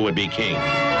Man Who Would Be King.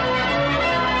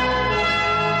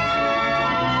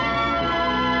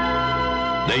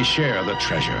 They share the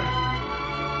treasure.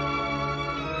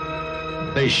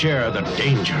 They share the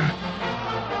danger.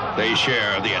 They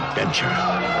share the adventure.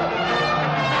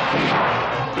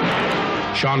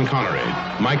 Sean Connery,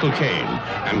 Michael Caine,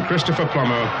 and Christopher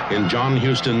Plummer in John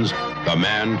Huston's The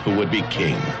Man Who Would Be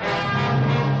King.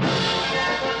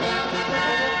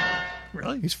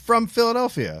 Really? He's from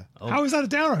Philadelphia. How is that a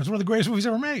downer? It's one of the greatest movies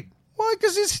ever made. Why?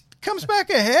 Because he comes back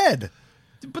ahead.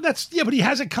 But but he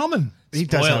has it coming. He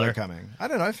does have it coming. I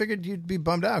don't know. I figured you'd be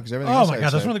bummed out because everything. Oh else my I God,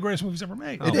 that's said. one of the greatest movies ever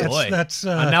made. Oh, boy. That's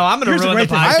now I'm going to ruin the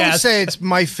podcast. I would say it's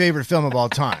my favorite film of all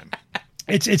time.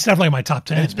 It's definitely my top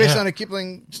 10. And it's based on a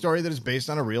Kipling story that is based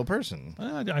on a real person.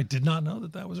 I did not know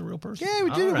that was a real person. Yeah, we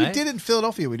did it. We did it in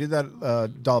Philadelphia. We did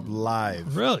that Dollop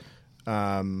live. Really?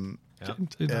 Yeah.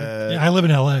 I live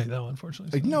in L.A. though,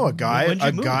 unfortunately. No, a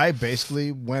guy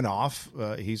basically went off.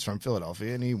 He's from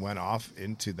Philadelphia, and he went off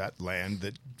into that land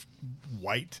that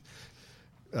white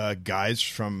guys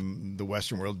from the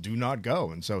Western world do not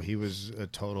go, and so he was a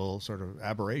total sort of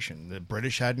aberration. The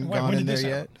British hadn't gone in there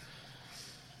yet.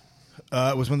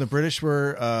 It was when the British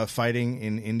were fighting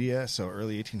in India, so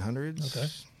early 1800s. Okay.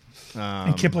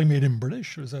 And Kipling made him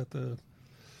British? Was that the...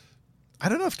 I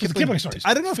don't know if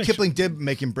Kipling did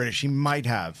make him British. He might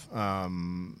have.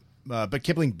 But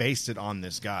Kipling based it on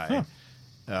this guy.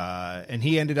 Huh. And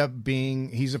he ended up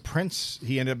he's a prince.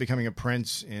 He ended up becoming a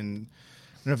prince in,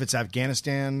 I don't know if it's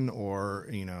Afghanistan or,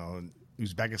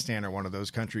 Uzbekistan or one of those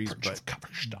countries.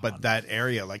 But that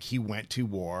area, like he went to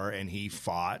war and he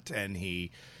fought and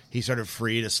he sort of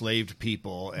freed enslaved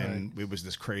people. And it was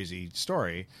this crazy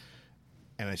story.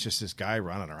 And it's just this guy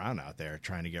running around out there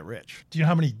trying to get rich. Do you know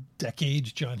how many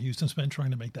decades John Huston spent trying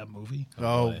to make that movie?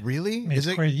 Oh, really?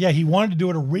 It's crazy. Yeah, he wanted to do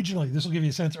it originally. This will give you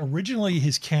a sense. Originally,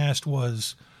 his cast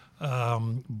was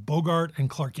Bogart and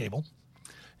Clark Gable.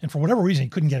 And for whatever reason, he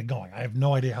couldn't get it going. I have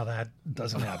no idea how that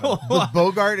doesn't happen. With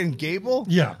Bogart and Gable?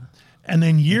 Yeah. And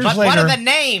then years later... What are the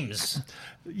names?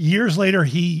 Years later,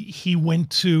 he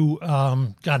went to...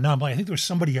 God, now I'm blanking. I think there was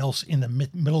somebody else in the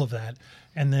middle of that.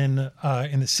 And then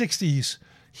in the 60s...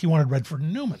 he wanted Redford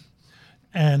and Newman.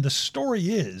 And the story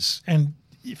is, and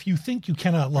if you think you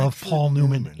cannot love Paul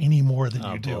Newman any more than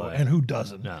you do, and who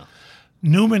doesn't? No.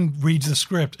 Newman reads the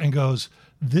script and goes,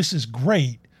 this is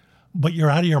great, but you're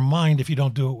out of your mind if you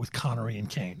don't do it with Connery and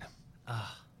Caine.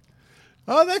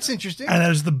 Oh, that's interesting. And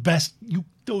that is the best.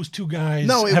 Those two guys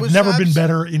it have was never been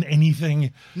better in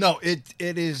anything. No, it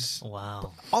is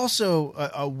wow. Also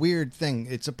a weird thing.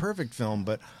 It's a perfect film,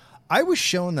 but I was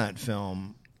shown that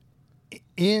film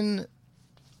in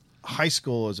high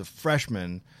school as a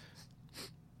freshman,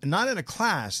 not in a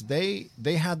class. They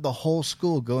had the whole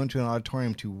school go into an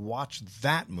auditorium to watch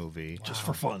that movie just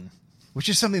for fun, which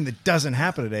is something that doesn't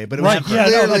happen today. But it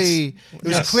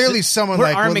was clearly someone we're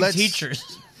like arming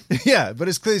teachers. Yeah, but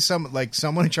it's clearly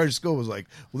someone in charge of school was like,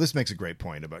 well, this makes a great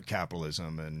point about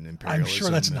capitalism and imperialism. I'm sure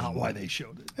that's not why they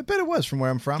showed it. I bet it was from where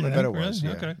I'm from. I bet it was.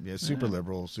 Really? Yeah. Okay. Yeah, super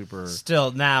liberal, super.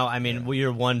 Still, now, I mean,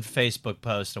 you're one Facebook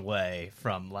post away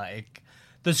from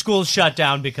the school's shut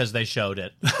down because they showed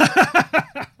it.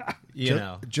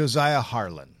 Josiah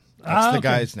Harlan. That's the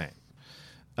guy's name.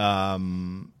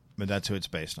 But that's who it's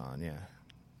based on. Yeah.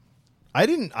 I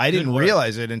didn't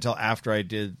realize it until after I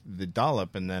did the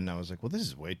Dollop, and then I was like, well, this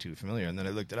is way too familiar. And then I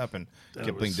looked it up, and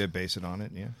Kipling did base it on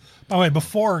it. Yeah. By the way,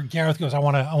 before Gareth goes, I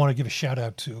want to give a shout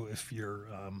out to, if you're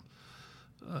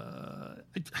I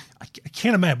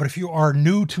can't imagine, but if you are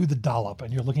new to the Dollop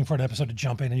and you're looking for an episode to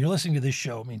jump in and you're listening to this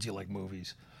show, it means you like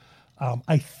movies.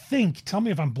 I think, tell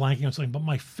me if I'm blanking on something, but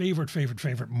my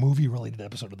favorite movie related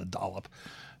episode of the Dollop.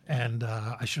 And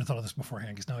I should have thought of this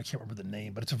beforehand because now I can't remember the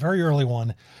name, but it's a very early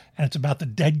one, and it's about the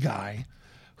dead guy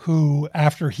who,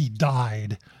 after he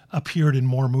died, appeared in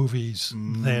more movies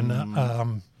than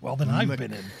I've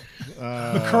been in.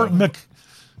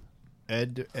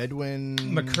 Edwin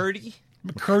McCurdy?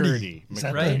 McCurdy. Is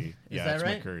that right? Yeah, is that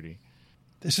right? McCurdy.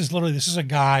 This is a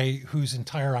guy whose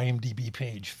entire IMDb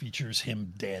page features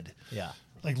him dead. Yeah.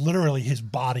 Like literally his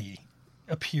body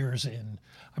appears in,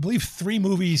 I believe, 3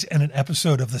 movies and an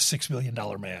episode of The $6 Million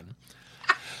Man.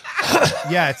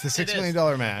 Yeah, it's The $6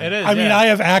 Million Man. It is. I mean, I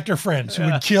have actor friends who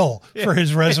would kill for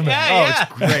his resume.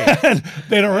 It's great. And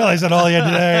they don't realize that all he had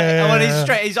to do.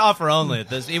 Well, he's offer only at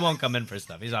this. He won't come in for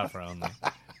stuff. He's offer only.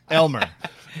 Elmer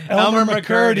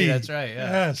McCurdy. That's right.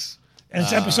 Yeah. Yes. And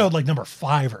it's episode like number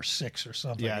 5 or 6 or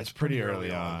something. Yeah, it's pretty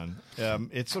early on.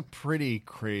 It's a pretty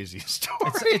crazy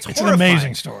story. It's an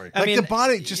amazing story. Like the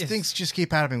body, things just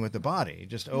keep happening with the body.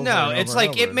 Just over No, and over it's and like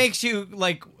over. it makes you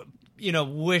like,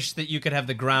 wish that you could have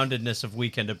the groundedness of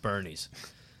Weekend at Bernie's.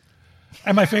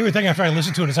 And my favorite thing after I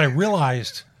listened to it is I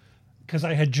realized, because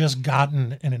I had just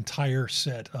gotten an entire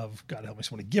set of, God help me,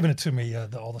 somebody given it to me,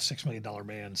 all the $6 Million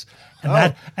Mans,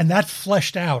 and that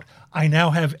fleshed out. I now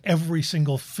have every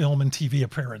single film and TV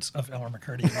appearance of Elmer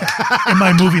McCurdy in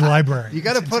my movie library. You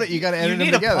got to put it. You got to edit them You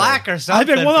need together. a plaque or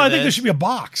something. I think there should be a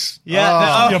box.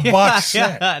 Yeah, There should be a box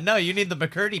set. Yeah. No, you need the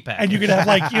McCurdy pack. And you could have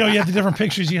you have the different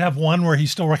pictures. You have one where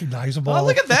he's still recognizable. Oh,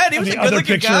 look at that! He was and a the other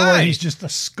good-looking picture guy. where he's just a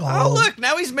skull. Oh, look!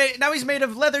 Now he's made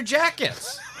of leather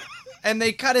jackets, and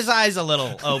they cut his eyes a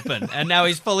little open, and now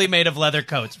he's fully made of leather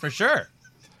coats for sure.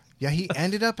 Yeah, he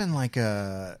ended up in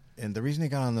and the reason he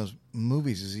got on those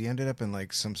movies is he ended up in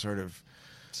like some sort of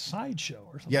sideshow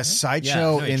or something. Yes,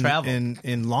 sideshow he traveled.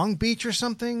 in Long Beach or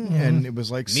something, Mm-hmm. and it was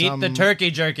like Meet the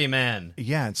Turkey Jerky Man.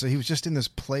 Yeah, and so he was just in this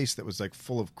place that was like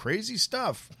full of crazy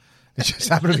stuff. It just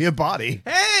happened to be a body.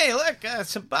 Hey, look,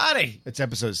 it's a body. It's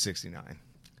episode 69.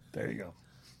 There you go.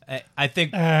 I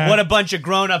think what a bunch of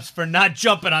grown-ups for not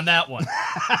jumping on that one.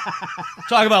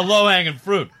 Talk about low-hanging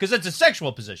fruit, because it's a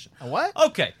sexual position. A what?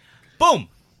 Okay, boom.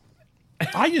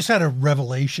 I just had a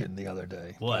revelation the other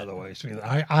day, by the way. So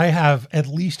I have at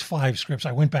least 5 scripts.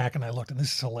 I went back and I looked, and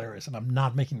this is hilarious, and I'm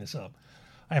not making this up.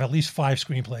 I have at least 5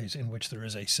 screenplays in which there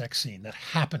is a sex scene that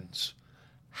happens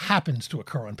to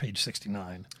occur on page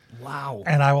 69. Wow.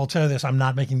 And I will tell you this, I'm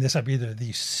not making this up either.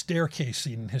 The staircase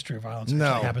scene in History of Violence actually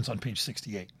No. happens on page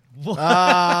 68.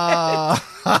 Yeah,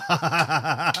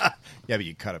 but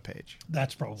you cut a page.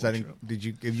 That's probably So I true. think, did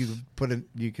you? If you put it,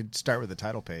 you could start with the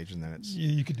title page, and then it's.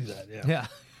 You could do that, yeah.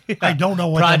 Yeah. I don't know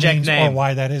what Project that means name. or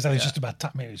why that is. I was just about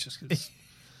time. Maybe it's just 'cause-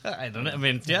 I don't know. I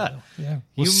mean, yeah. Yeah.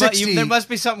 Well, There must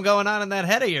be something going on in that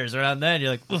head of yours around then.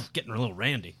 You're like, "Ugh, getting a little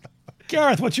randy.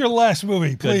 Gareth, what's your last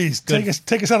movie? Please take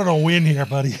us out on a win here,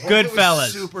 buddy.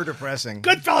 Goodfellas. Super depressing.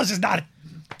 Goodfellas is not.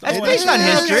 That's based on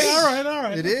history. All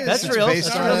right. It is. That's It's real. based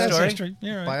That's on real a story. History.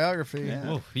 Yeah, right. biography.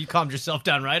 Yeah. Ooh, you calmed yourself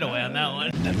down right away on that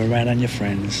one. Never rat on your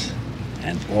friends,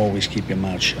 and always keep your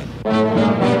mouth shut.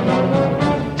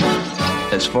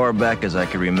 As far back as I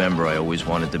can remember, I always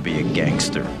wanted to be a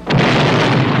gangster.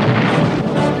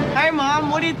 Hey,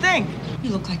 Mom, what do you think? You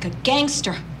look like a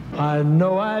gangster. I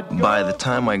know By the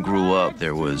time I grew up,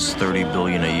 there was $30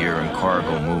 billion a year in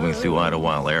cargo moving through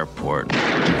Idlewild Airport.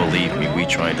 Believe me, we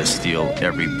tried to steal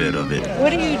every bit of it. What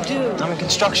do you do? I'm in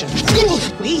construction.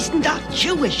 He's not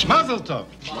Jewish. Mazel tov.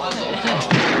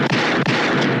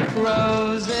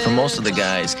 For most of the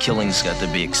guys, killings got to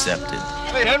be accepted.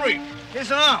 Hey, Henry,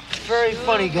 here's an arm. Very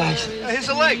funny, guys. Here's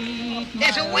a leg.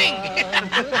 There's a wing.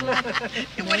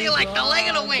 What do you like, the leg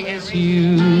or the wing?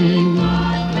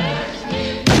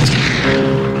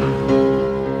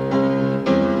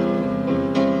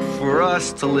 For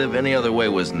us, to live any other way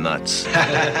was nuts.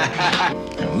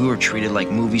 And we were treated like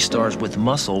movie stars with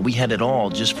muscle. We had it all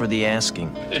just for the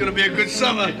asking. It's gonna be a good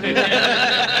summer.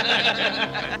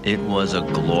 It was a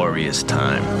glorious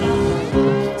time.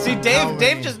 See,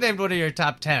 Dave just named one of your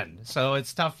top 10, so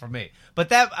it's tough for me. But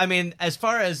that, I mean, as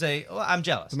far as I'm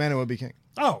jealous. The Man Who Would Be King.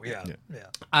 Oh, yeah.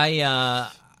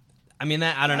 I mean,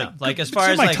 that I don't know. Like, as far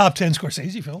It's as in my like top 10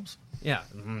 Scorsese films. yeah,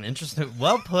 interesting.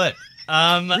 Well put.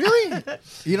 Really?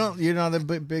 You're not a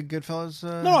big Goodfellas?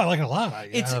 No, I like it a lot.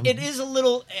 It is a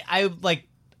little. I like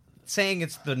saying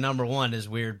it's the number one is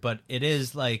weird, but it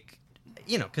is like,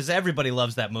 because everybody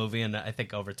loves that movie, and I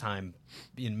think over time,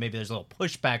 maybe there's a little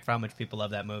pushback for how much people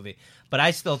love that movie. But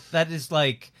I still, that is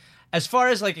like, as far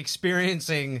as like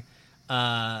experiencing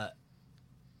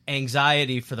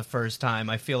anxiety for the first time,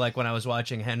 I feel like when I was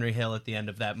watching Henry Hill at the end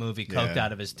of that movie, coked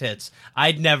out of his tits,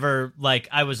 I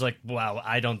was like, wow,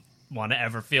 I don't want to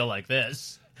ever feel like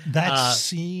this. That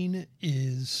scene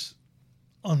is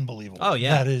unbelievable. Oh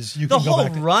yeah, that is the whole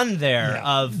run there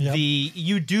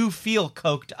you do feel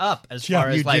coked up as far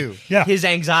as like his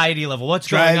anxiety level. What's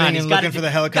driving going on? He's looking for the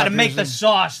helicopter. Got to make the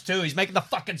sauce too. He's making the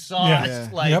fucking sauce.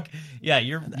 It's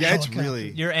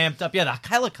really you're amped up. Yeah, the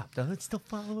helicopter. It's still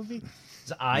following me.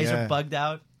 His eyes are bugged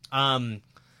out.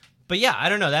 But yeah, I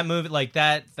don't know, that movie like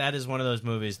that is one of those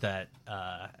movies that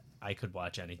I could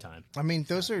watch anytime. I mean,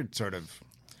 those are sort of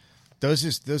those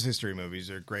history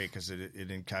movies are great because it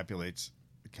encapsulates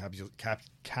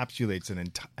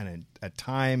a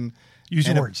time. Use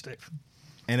the words, Dave.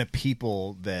 And a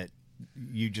people that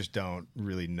you just don't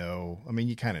really know. I mean,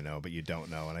 you kind of know, but you don't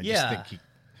know. And I just think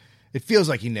It feels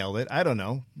like he nailed it. I don't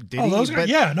know. Did he? Those guys,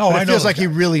 But I it know feels those like he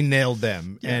guys. really nailed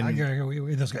them. Yeah, And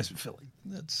those guys in Philly.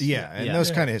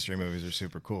 those kind of history movies are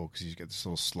super cool because you get this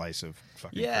little slice of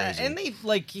fucking crazy. And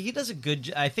he does a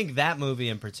good. I think that movie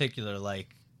in particular,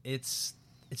 it's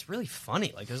really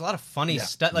funny. Like there's a lot of funny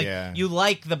stuff. Like you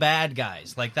like the bad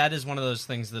guys. Like that is one of those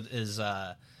things that is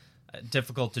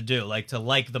difficult to do. Like to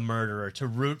like the murderer, to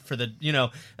root for the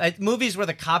movies where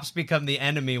the cops become the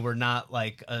enemy were not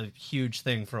like a huge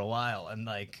thing for a while, and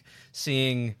like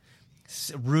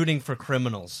rooting for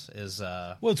criminals is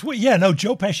Joe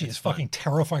Pesci is fucking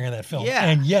terrifying in that film,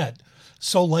 and yet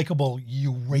so likable.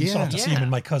 You race off to see him in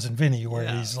My Cousin Vinny, where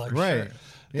he's like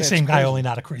the same guy, only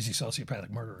not a crazy sociopathic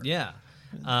murderer.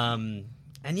 And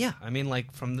I mean,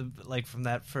 like from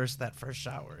that first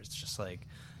shower, it's just like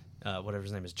whatever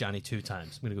his name is, Johnny Two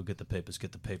Times. I'm gonna go get the papers.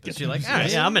 You're like, all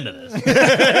right, I'm into this. I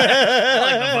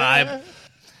like the vibe.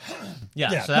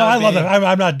 So I love it.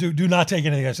 I'm not. Do not take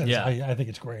anything I said. I think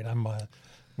it's great.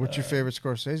 What's your favorite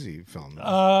Scorsese film?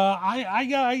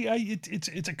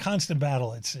 It's a constant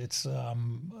battle.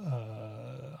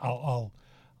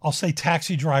 I'll say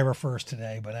Taxi Driver first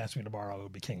today, but ask me tomorrow, it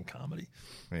would be King of Comedy.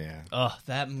 Yeah. Oh,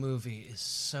 that movie is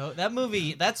so... That's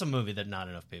a movie that not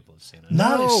enough people have seen.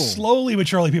 Slowly but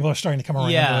surely people are starting to come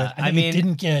around to it. I mean, it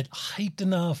didn't get hyped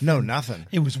enough. No, nothing.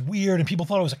 It was weird, and people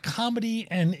thought it was a comedy,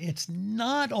 and it's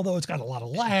not, although it's got a lot of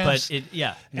laughs. But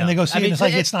And they go see it, and it's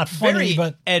like, it's not funny,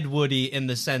 but... Ed Woody in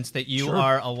the sense that you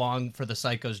are along for the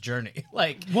psycho's journey.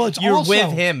 Like, it's you're also,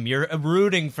 with him. You're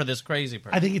rooting for this crazy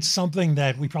person. I think it's something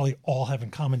that we probably all have in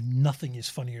common. Nothing is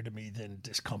funnier to me than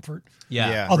discomfort.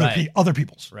 Other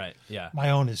people's. Right, yeah. My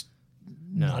own is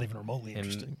not even remotely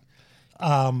interesting.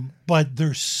 But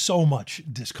there's so much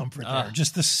discomfort there.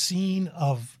 Just the scene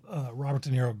of Robert De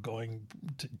Niro going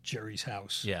to Jerry's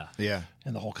house. Yeah.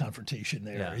 And the whole confrontation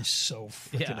there is so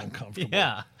freaking uncomfortable.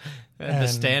 Yeah. And the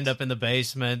stand-up in the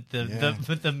basement,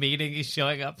 the meeting he's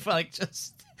showing up for, like,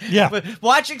 just... Yeah.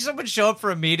 Watching someone show up for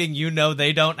a meeting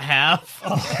they don't have,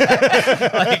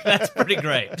 like, that's pretty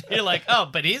great. You're like,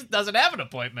 but he doesn't have an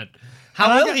appointment.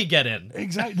 How will he get in?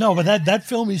 Exactly. No, but that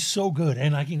film is so good,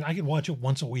 and I can watch it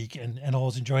once a week and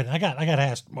always enjoy it. And I got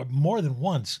asked more than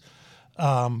once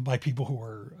by people who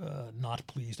were not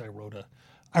pleased. I wrote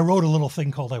a little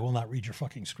thing called "I Will Not Read Your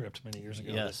Fucking Script" many years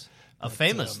ago. Yes. A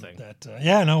famous thing. It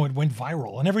went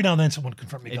viral. And every now and then someone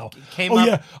confront me and go,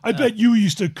 I bet you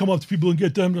used to come up to people and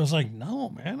get them. And I was like, no,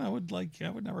 man, I would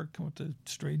never come up to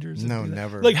strangers. No,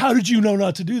 never. Like, how did you know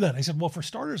not to do that? I said, well, for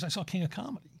starters, I saw King of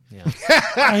Comedy. Yeah.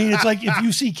 I mean, it's like, if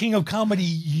you see King of Comedy,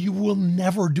 you will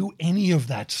never do any of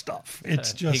that stuff.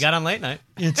 It's just... He got on late night.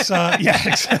 It's,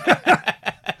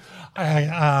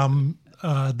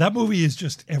 that movie is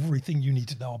just everything you need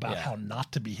to know about how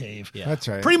not to behave. Yeah. That's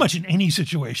right. Pretty much in any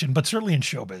situation, but certainly in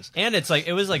showbiz. And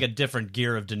it was like a different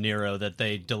gear of De Niro that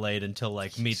they delayed until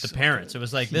like Meet the Parents. It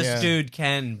was like, this dude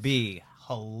can be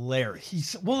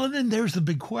hilarious. And then there's the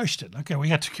big question. Okay, we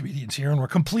got two comedians here, and we're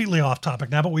completely off topic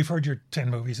now, but we've heard your 10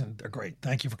 movies, and they're great.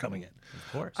 Thank you for coming in.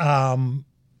 Of course.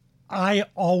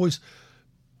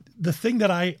 The thing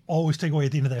that I always take away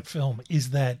at the end of that film is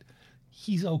that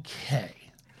he's okay.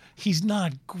 He's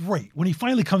not great. When he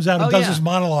finally comes out and does his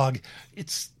monologue,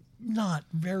 it's not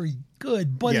very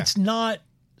good, but it's not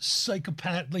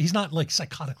psychopath. He's not like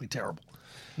psychotically terrible.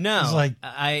 No, he's like,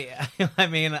 I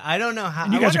mean, I don't know how.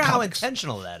 I wonder how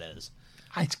intentional that is.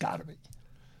 It's got to be.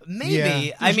 Maybe.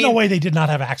 Yeah. There's no way they did not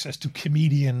have access to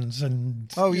comedians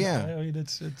and. Oh yeah. I mean,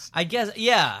 it's. I guess.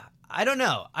 Yeah. I don't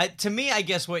know. To me, I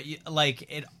guess what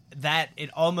it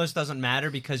almost doesn't matter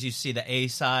because you see the A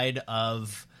side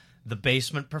of the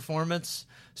basement performance,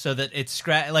 so that it's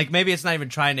like maybe it's not even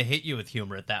trying to hit you with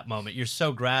humor at that moment. You're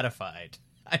so gratified.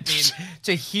 I mean,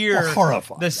 to hear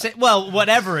horrified.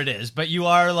 Whatever it is, but you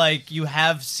are like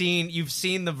you've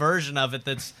seen the version of it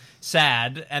that's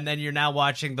sad, and then you're now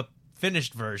watching the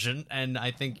finished version. And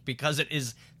I think because it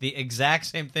is the exact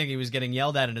same thing he was getting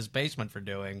yelled at in his basement for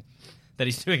doing, that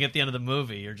he's doing at the end of the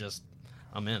movie, you're just.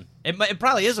 I'm in. It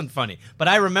probably isn't funny, but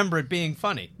I remember it being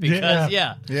funny because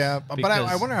But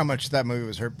I wonder how much that movie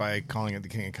was hurt by calling it the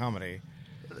King of Comedy.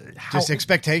 Just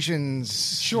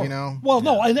expectations, sure. You know. Well,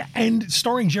 no, and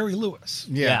starring Jerry Lewis.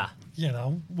 Yeah. You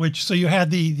know, so you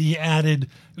had the added. It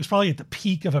was probably at the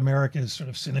peak of America's sort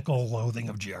of cynical loathing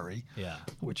of Jerry. Yeah.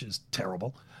 Which is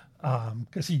terrible,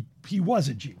 because he was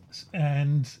a genius,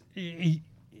 and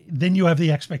then you have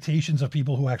the expectations of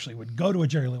people who actually would go to a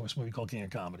Jerry Lewis movie called King of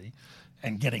Comedy.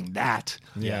 And getting that.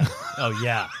 Yeah. Oh,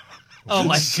 yeah. Oh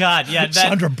my God! Yeah,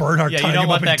 Sandra Bernhard. Yeah, you don't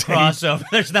want that crossover.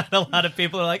 There's not a lot of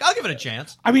people who are like, I'll give it a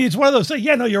chance. I mean, it's one of those things.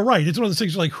 Yeah, no, you're right. It's one of those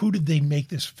things like, who did they make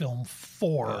this film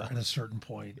for at a certain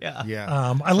point? Yeah.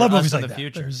 I love movies like the that.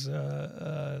 future. There's,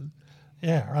 I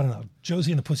don't know.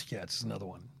 Josie and the Pussycats is another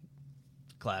one.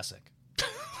 Classic.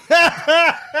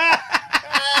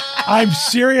 I'm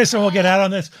serious, and we'll get out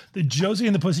on this. The Josie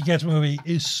and the Pussycats movie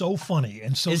is so funny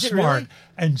and so smart really?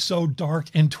 and so dark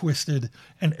and twisted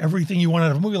and everything you want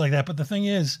out of a movie like that. But the thing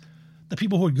is, the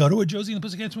people who would go to a Josie and the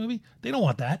Pussycats movie, they don't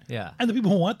want that. Yeah. And the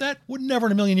people who want that would never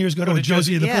in a million years go to a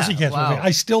Josie and the Pussycats movie.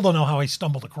 I still don't know how I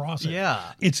stumbled across it. Yeah.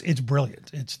 It's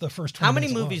brilliant. It's the first 20 How many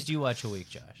minutes movies alone. do you watch a week,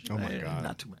 Josh? Oh my God.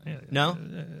 Not too many. No?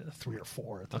 3 or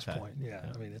 4 at this point. Yeah.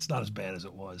 I mean, it's not as bad as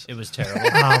it was. It was terrible.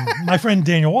 My friend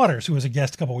Daniel Waters, who was a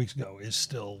guest a couple weeks ago, is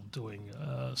still doing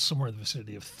somewhere in the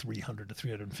vicinity of 300 to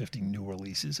 350 new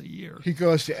releases a year. He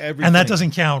goes to everything. And that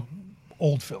doesn't count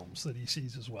old films that he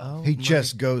sees as well. He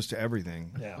just goes to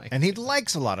everything. Yeah. And he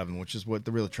likes a lot of them, which is what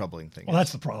the real troubling thing Well, is.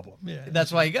 that's the problem. Yeah.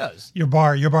 That's why he goes. Your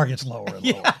bar gets lower and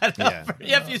lower. Yeah.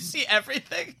 If you see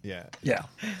everything. Yeah. Yeah.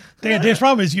 Dan's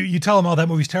problem is you tell him, oh, that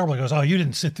movie's terrible. He goes, oh, you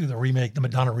didn't sit through the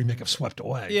Madonna remake of Swept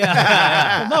Away.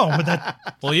 Yeah. Well, no, but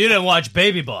that... Well, you didn't watch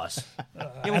Baby Boss.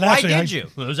 and why actually, did you?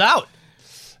 It was out.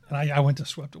 And I went to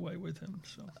Swept Away with him.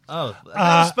 So. Oh,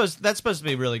 that's supposed to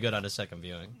be really good on a second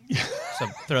viewing. So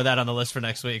throw that on the list for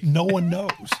next week. No one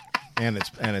knows. And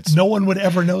it's no one would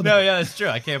ever know that. No, yeah, that's true.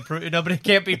 I can't prove. Nobody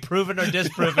can't be proven or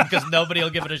disproven because nobody will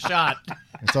give it a shot.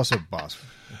 It's also Boss.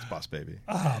 It's Boss Baby.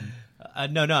 No,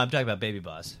 I'm talking about Baby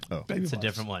Boss. Oh, it's a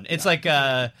different one. It's like,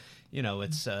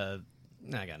 it's. I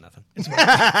got nothing. It's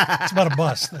about a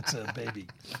bus that's a baby.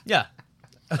 Yeah.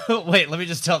 Wait, let me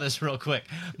just tell this real quick.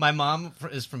 My mom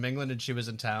is from England, and she was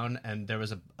in town, and there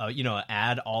was an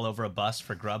ad all over a bus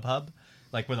for Grubhub,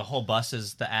 like where the whole bus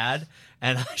is the ad.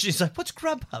 And she's like, "What's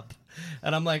Grubhub?"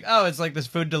 And I'm like, "Oh, it's like this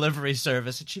food delivery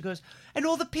service." And she goes, "And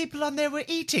all the people on there were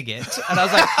eating it." And I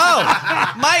was like,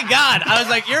 "Oh my God!" I was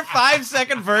like, "Your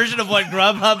 5-second version of what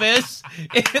Grubhub is,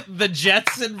 the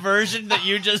Jetson version that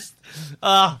you just."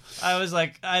 I was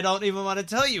like, I don't even want to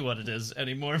tell you what it is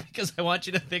anymore because I want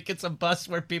you to think it's a bus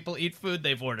where people eat food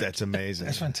they've ordered. That's amazing.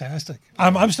 That's fantastic.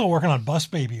 I'm still working on Bus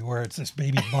Baby, where it's this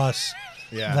baby bus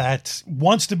that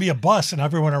wants to be a bus, and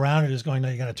everyone around it is going, "No,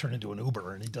 you got to turn into an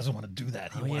Uber," and he doesn't want to do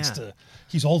that. He wants to.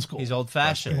 He's old school. He's old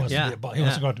fashioned. He wants to be he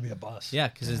wants to go out to be a bus. Yeah,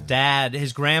 because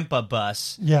his grandpa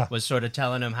bus was sort of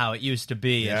telling him how it used to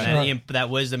be, and that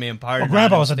wisdom he imparted. Well,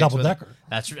 grandpa was a double decker.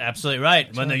 That's absolutely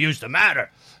right. When they used to matter.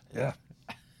 Yeah.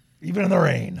 Even in the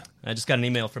rain. I just got an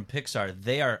email from Pixar.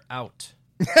 They are out.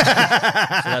 So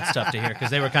that's tough to hear because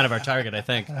they were kind of our target, I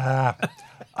think.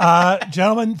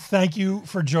 Gentlemen, thank you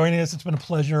for joining us. It's been a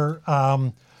pleasure.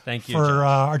 Thank you. For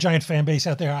our giant fan base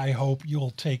out there, I hope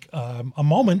you'll take a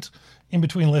moment in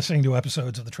between listening to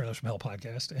episodes of the Trailers from Hell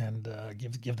podcast and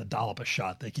give the Dollop a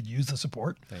shot. They could use the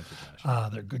support. Thank you,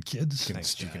 Josh. They're good kids.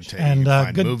 You can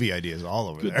find good movie ideas all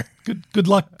over there. Good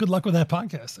luck with that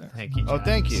podcast there. Thank you, Josh. Oh,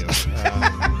 thank you.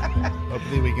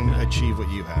 Hopefully we can achieve what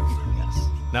you have. Yes.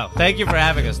 No, thank you for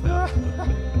having us, though.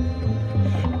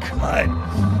 Cut.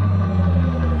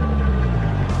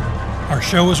 Our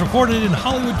show is recorded in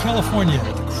Hollywood, California,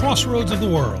 at the crossroads of the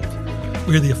world.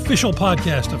 We are the official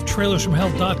podcast of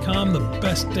TrailersFromHell.com, the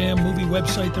best damn movie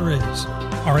website there is.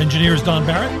 Our engineer is Don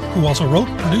Barrett, who also wrote,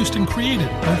 produced, and created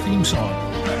our theme song.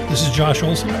 This is Josh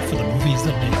Olson for the Movies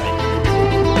That Made Me.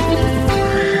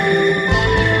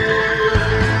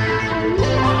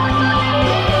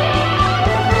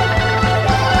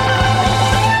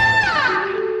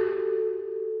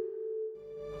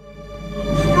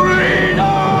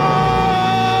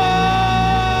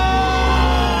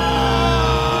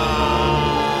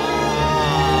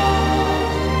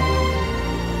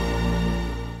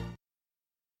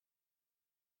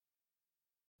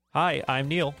 Hi, I'm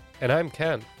Neil. And I'm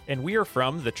Ken. And we are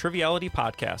from the Triviality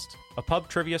Podcast, a pub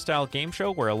trivia-style game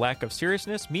show where a lack of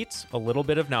seriousness meets a little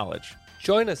bit of knowledge.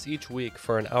 Join us each week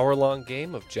for an hour-long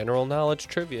game of general knowledge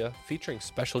trivia featuring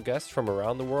special guests from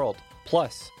around the world,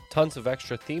 plus tons of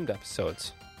extra themed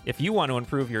episodes. If you want to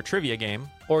improve your trivia game,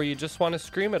 or you just want to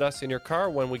scream at us in your car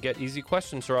when we get easy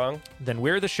questions wrong, then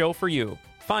we're the show for you.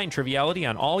 Find Triviality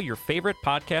on all your favorite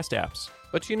podcast apps.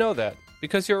 But you know that,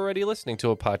 because you're already listening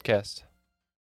to a podcast.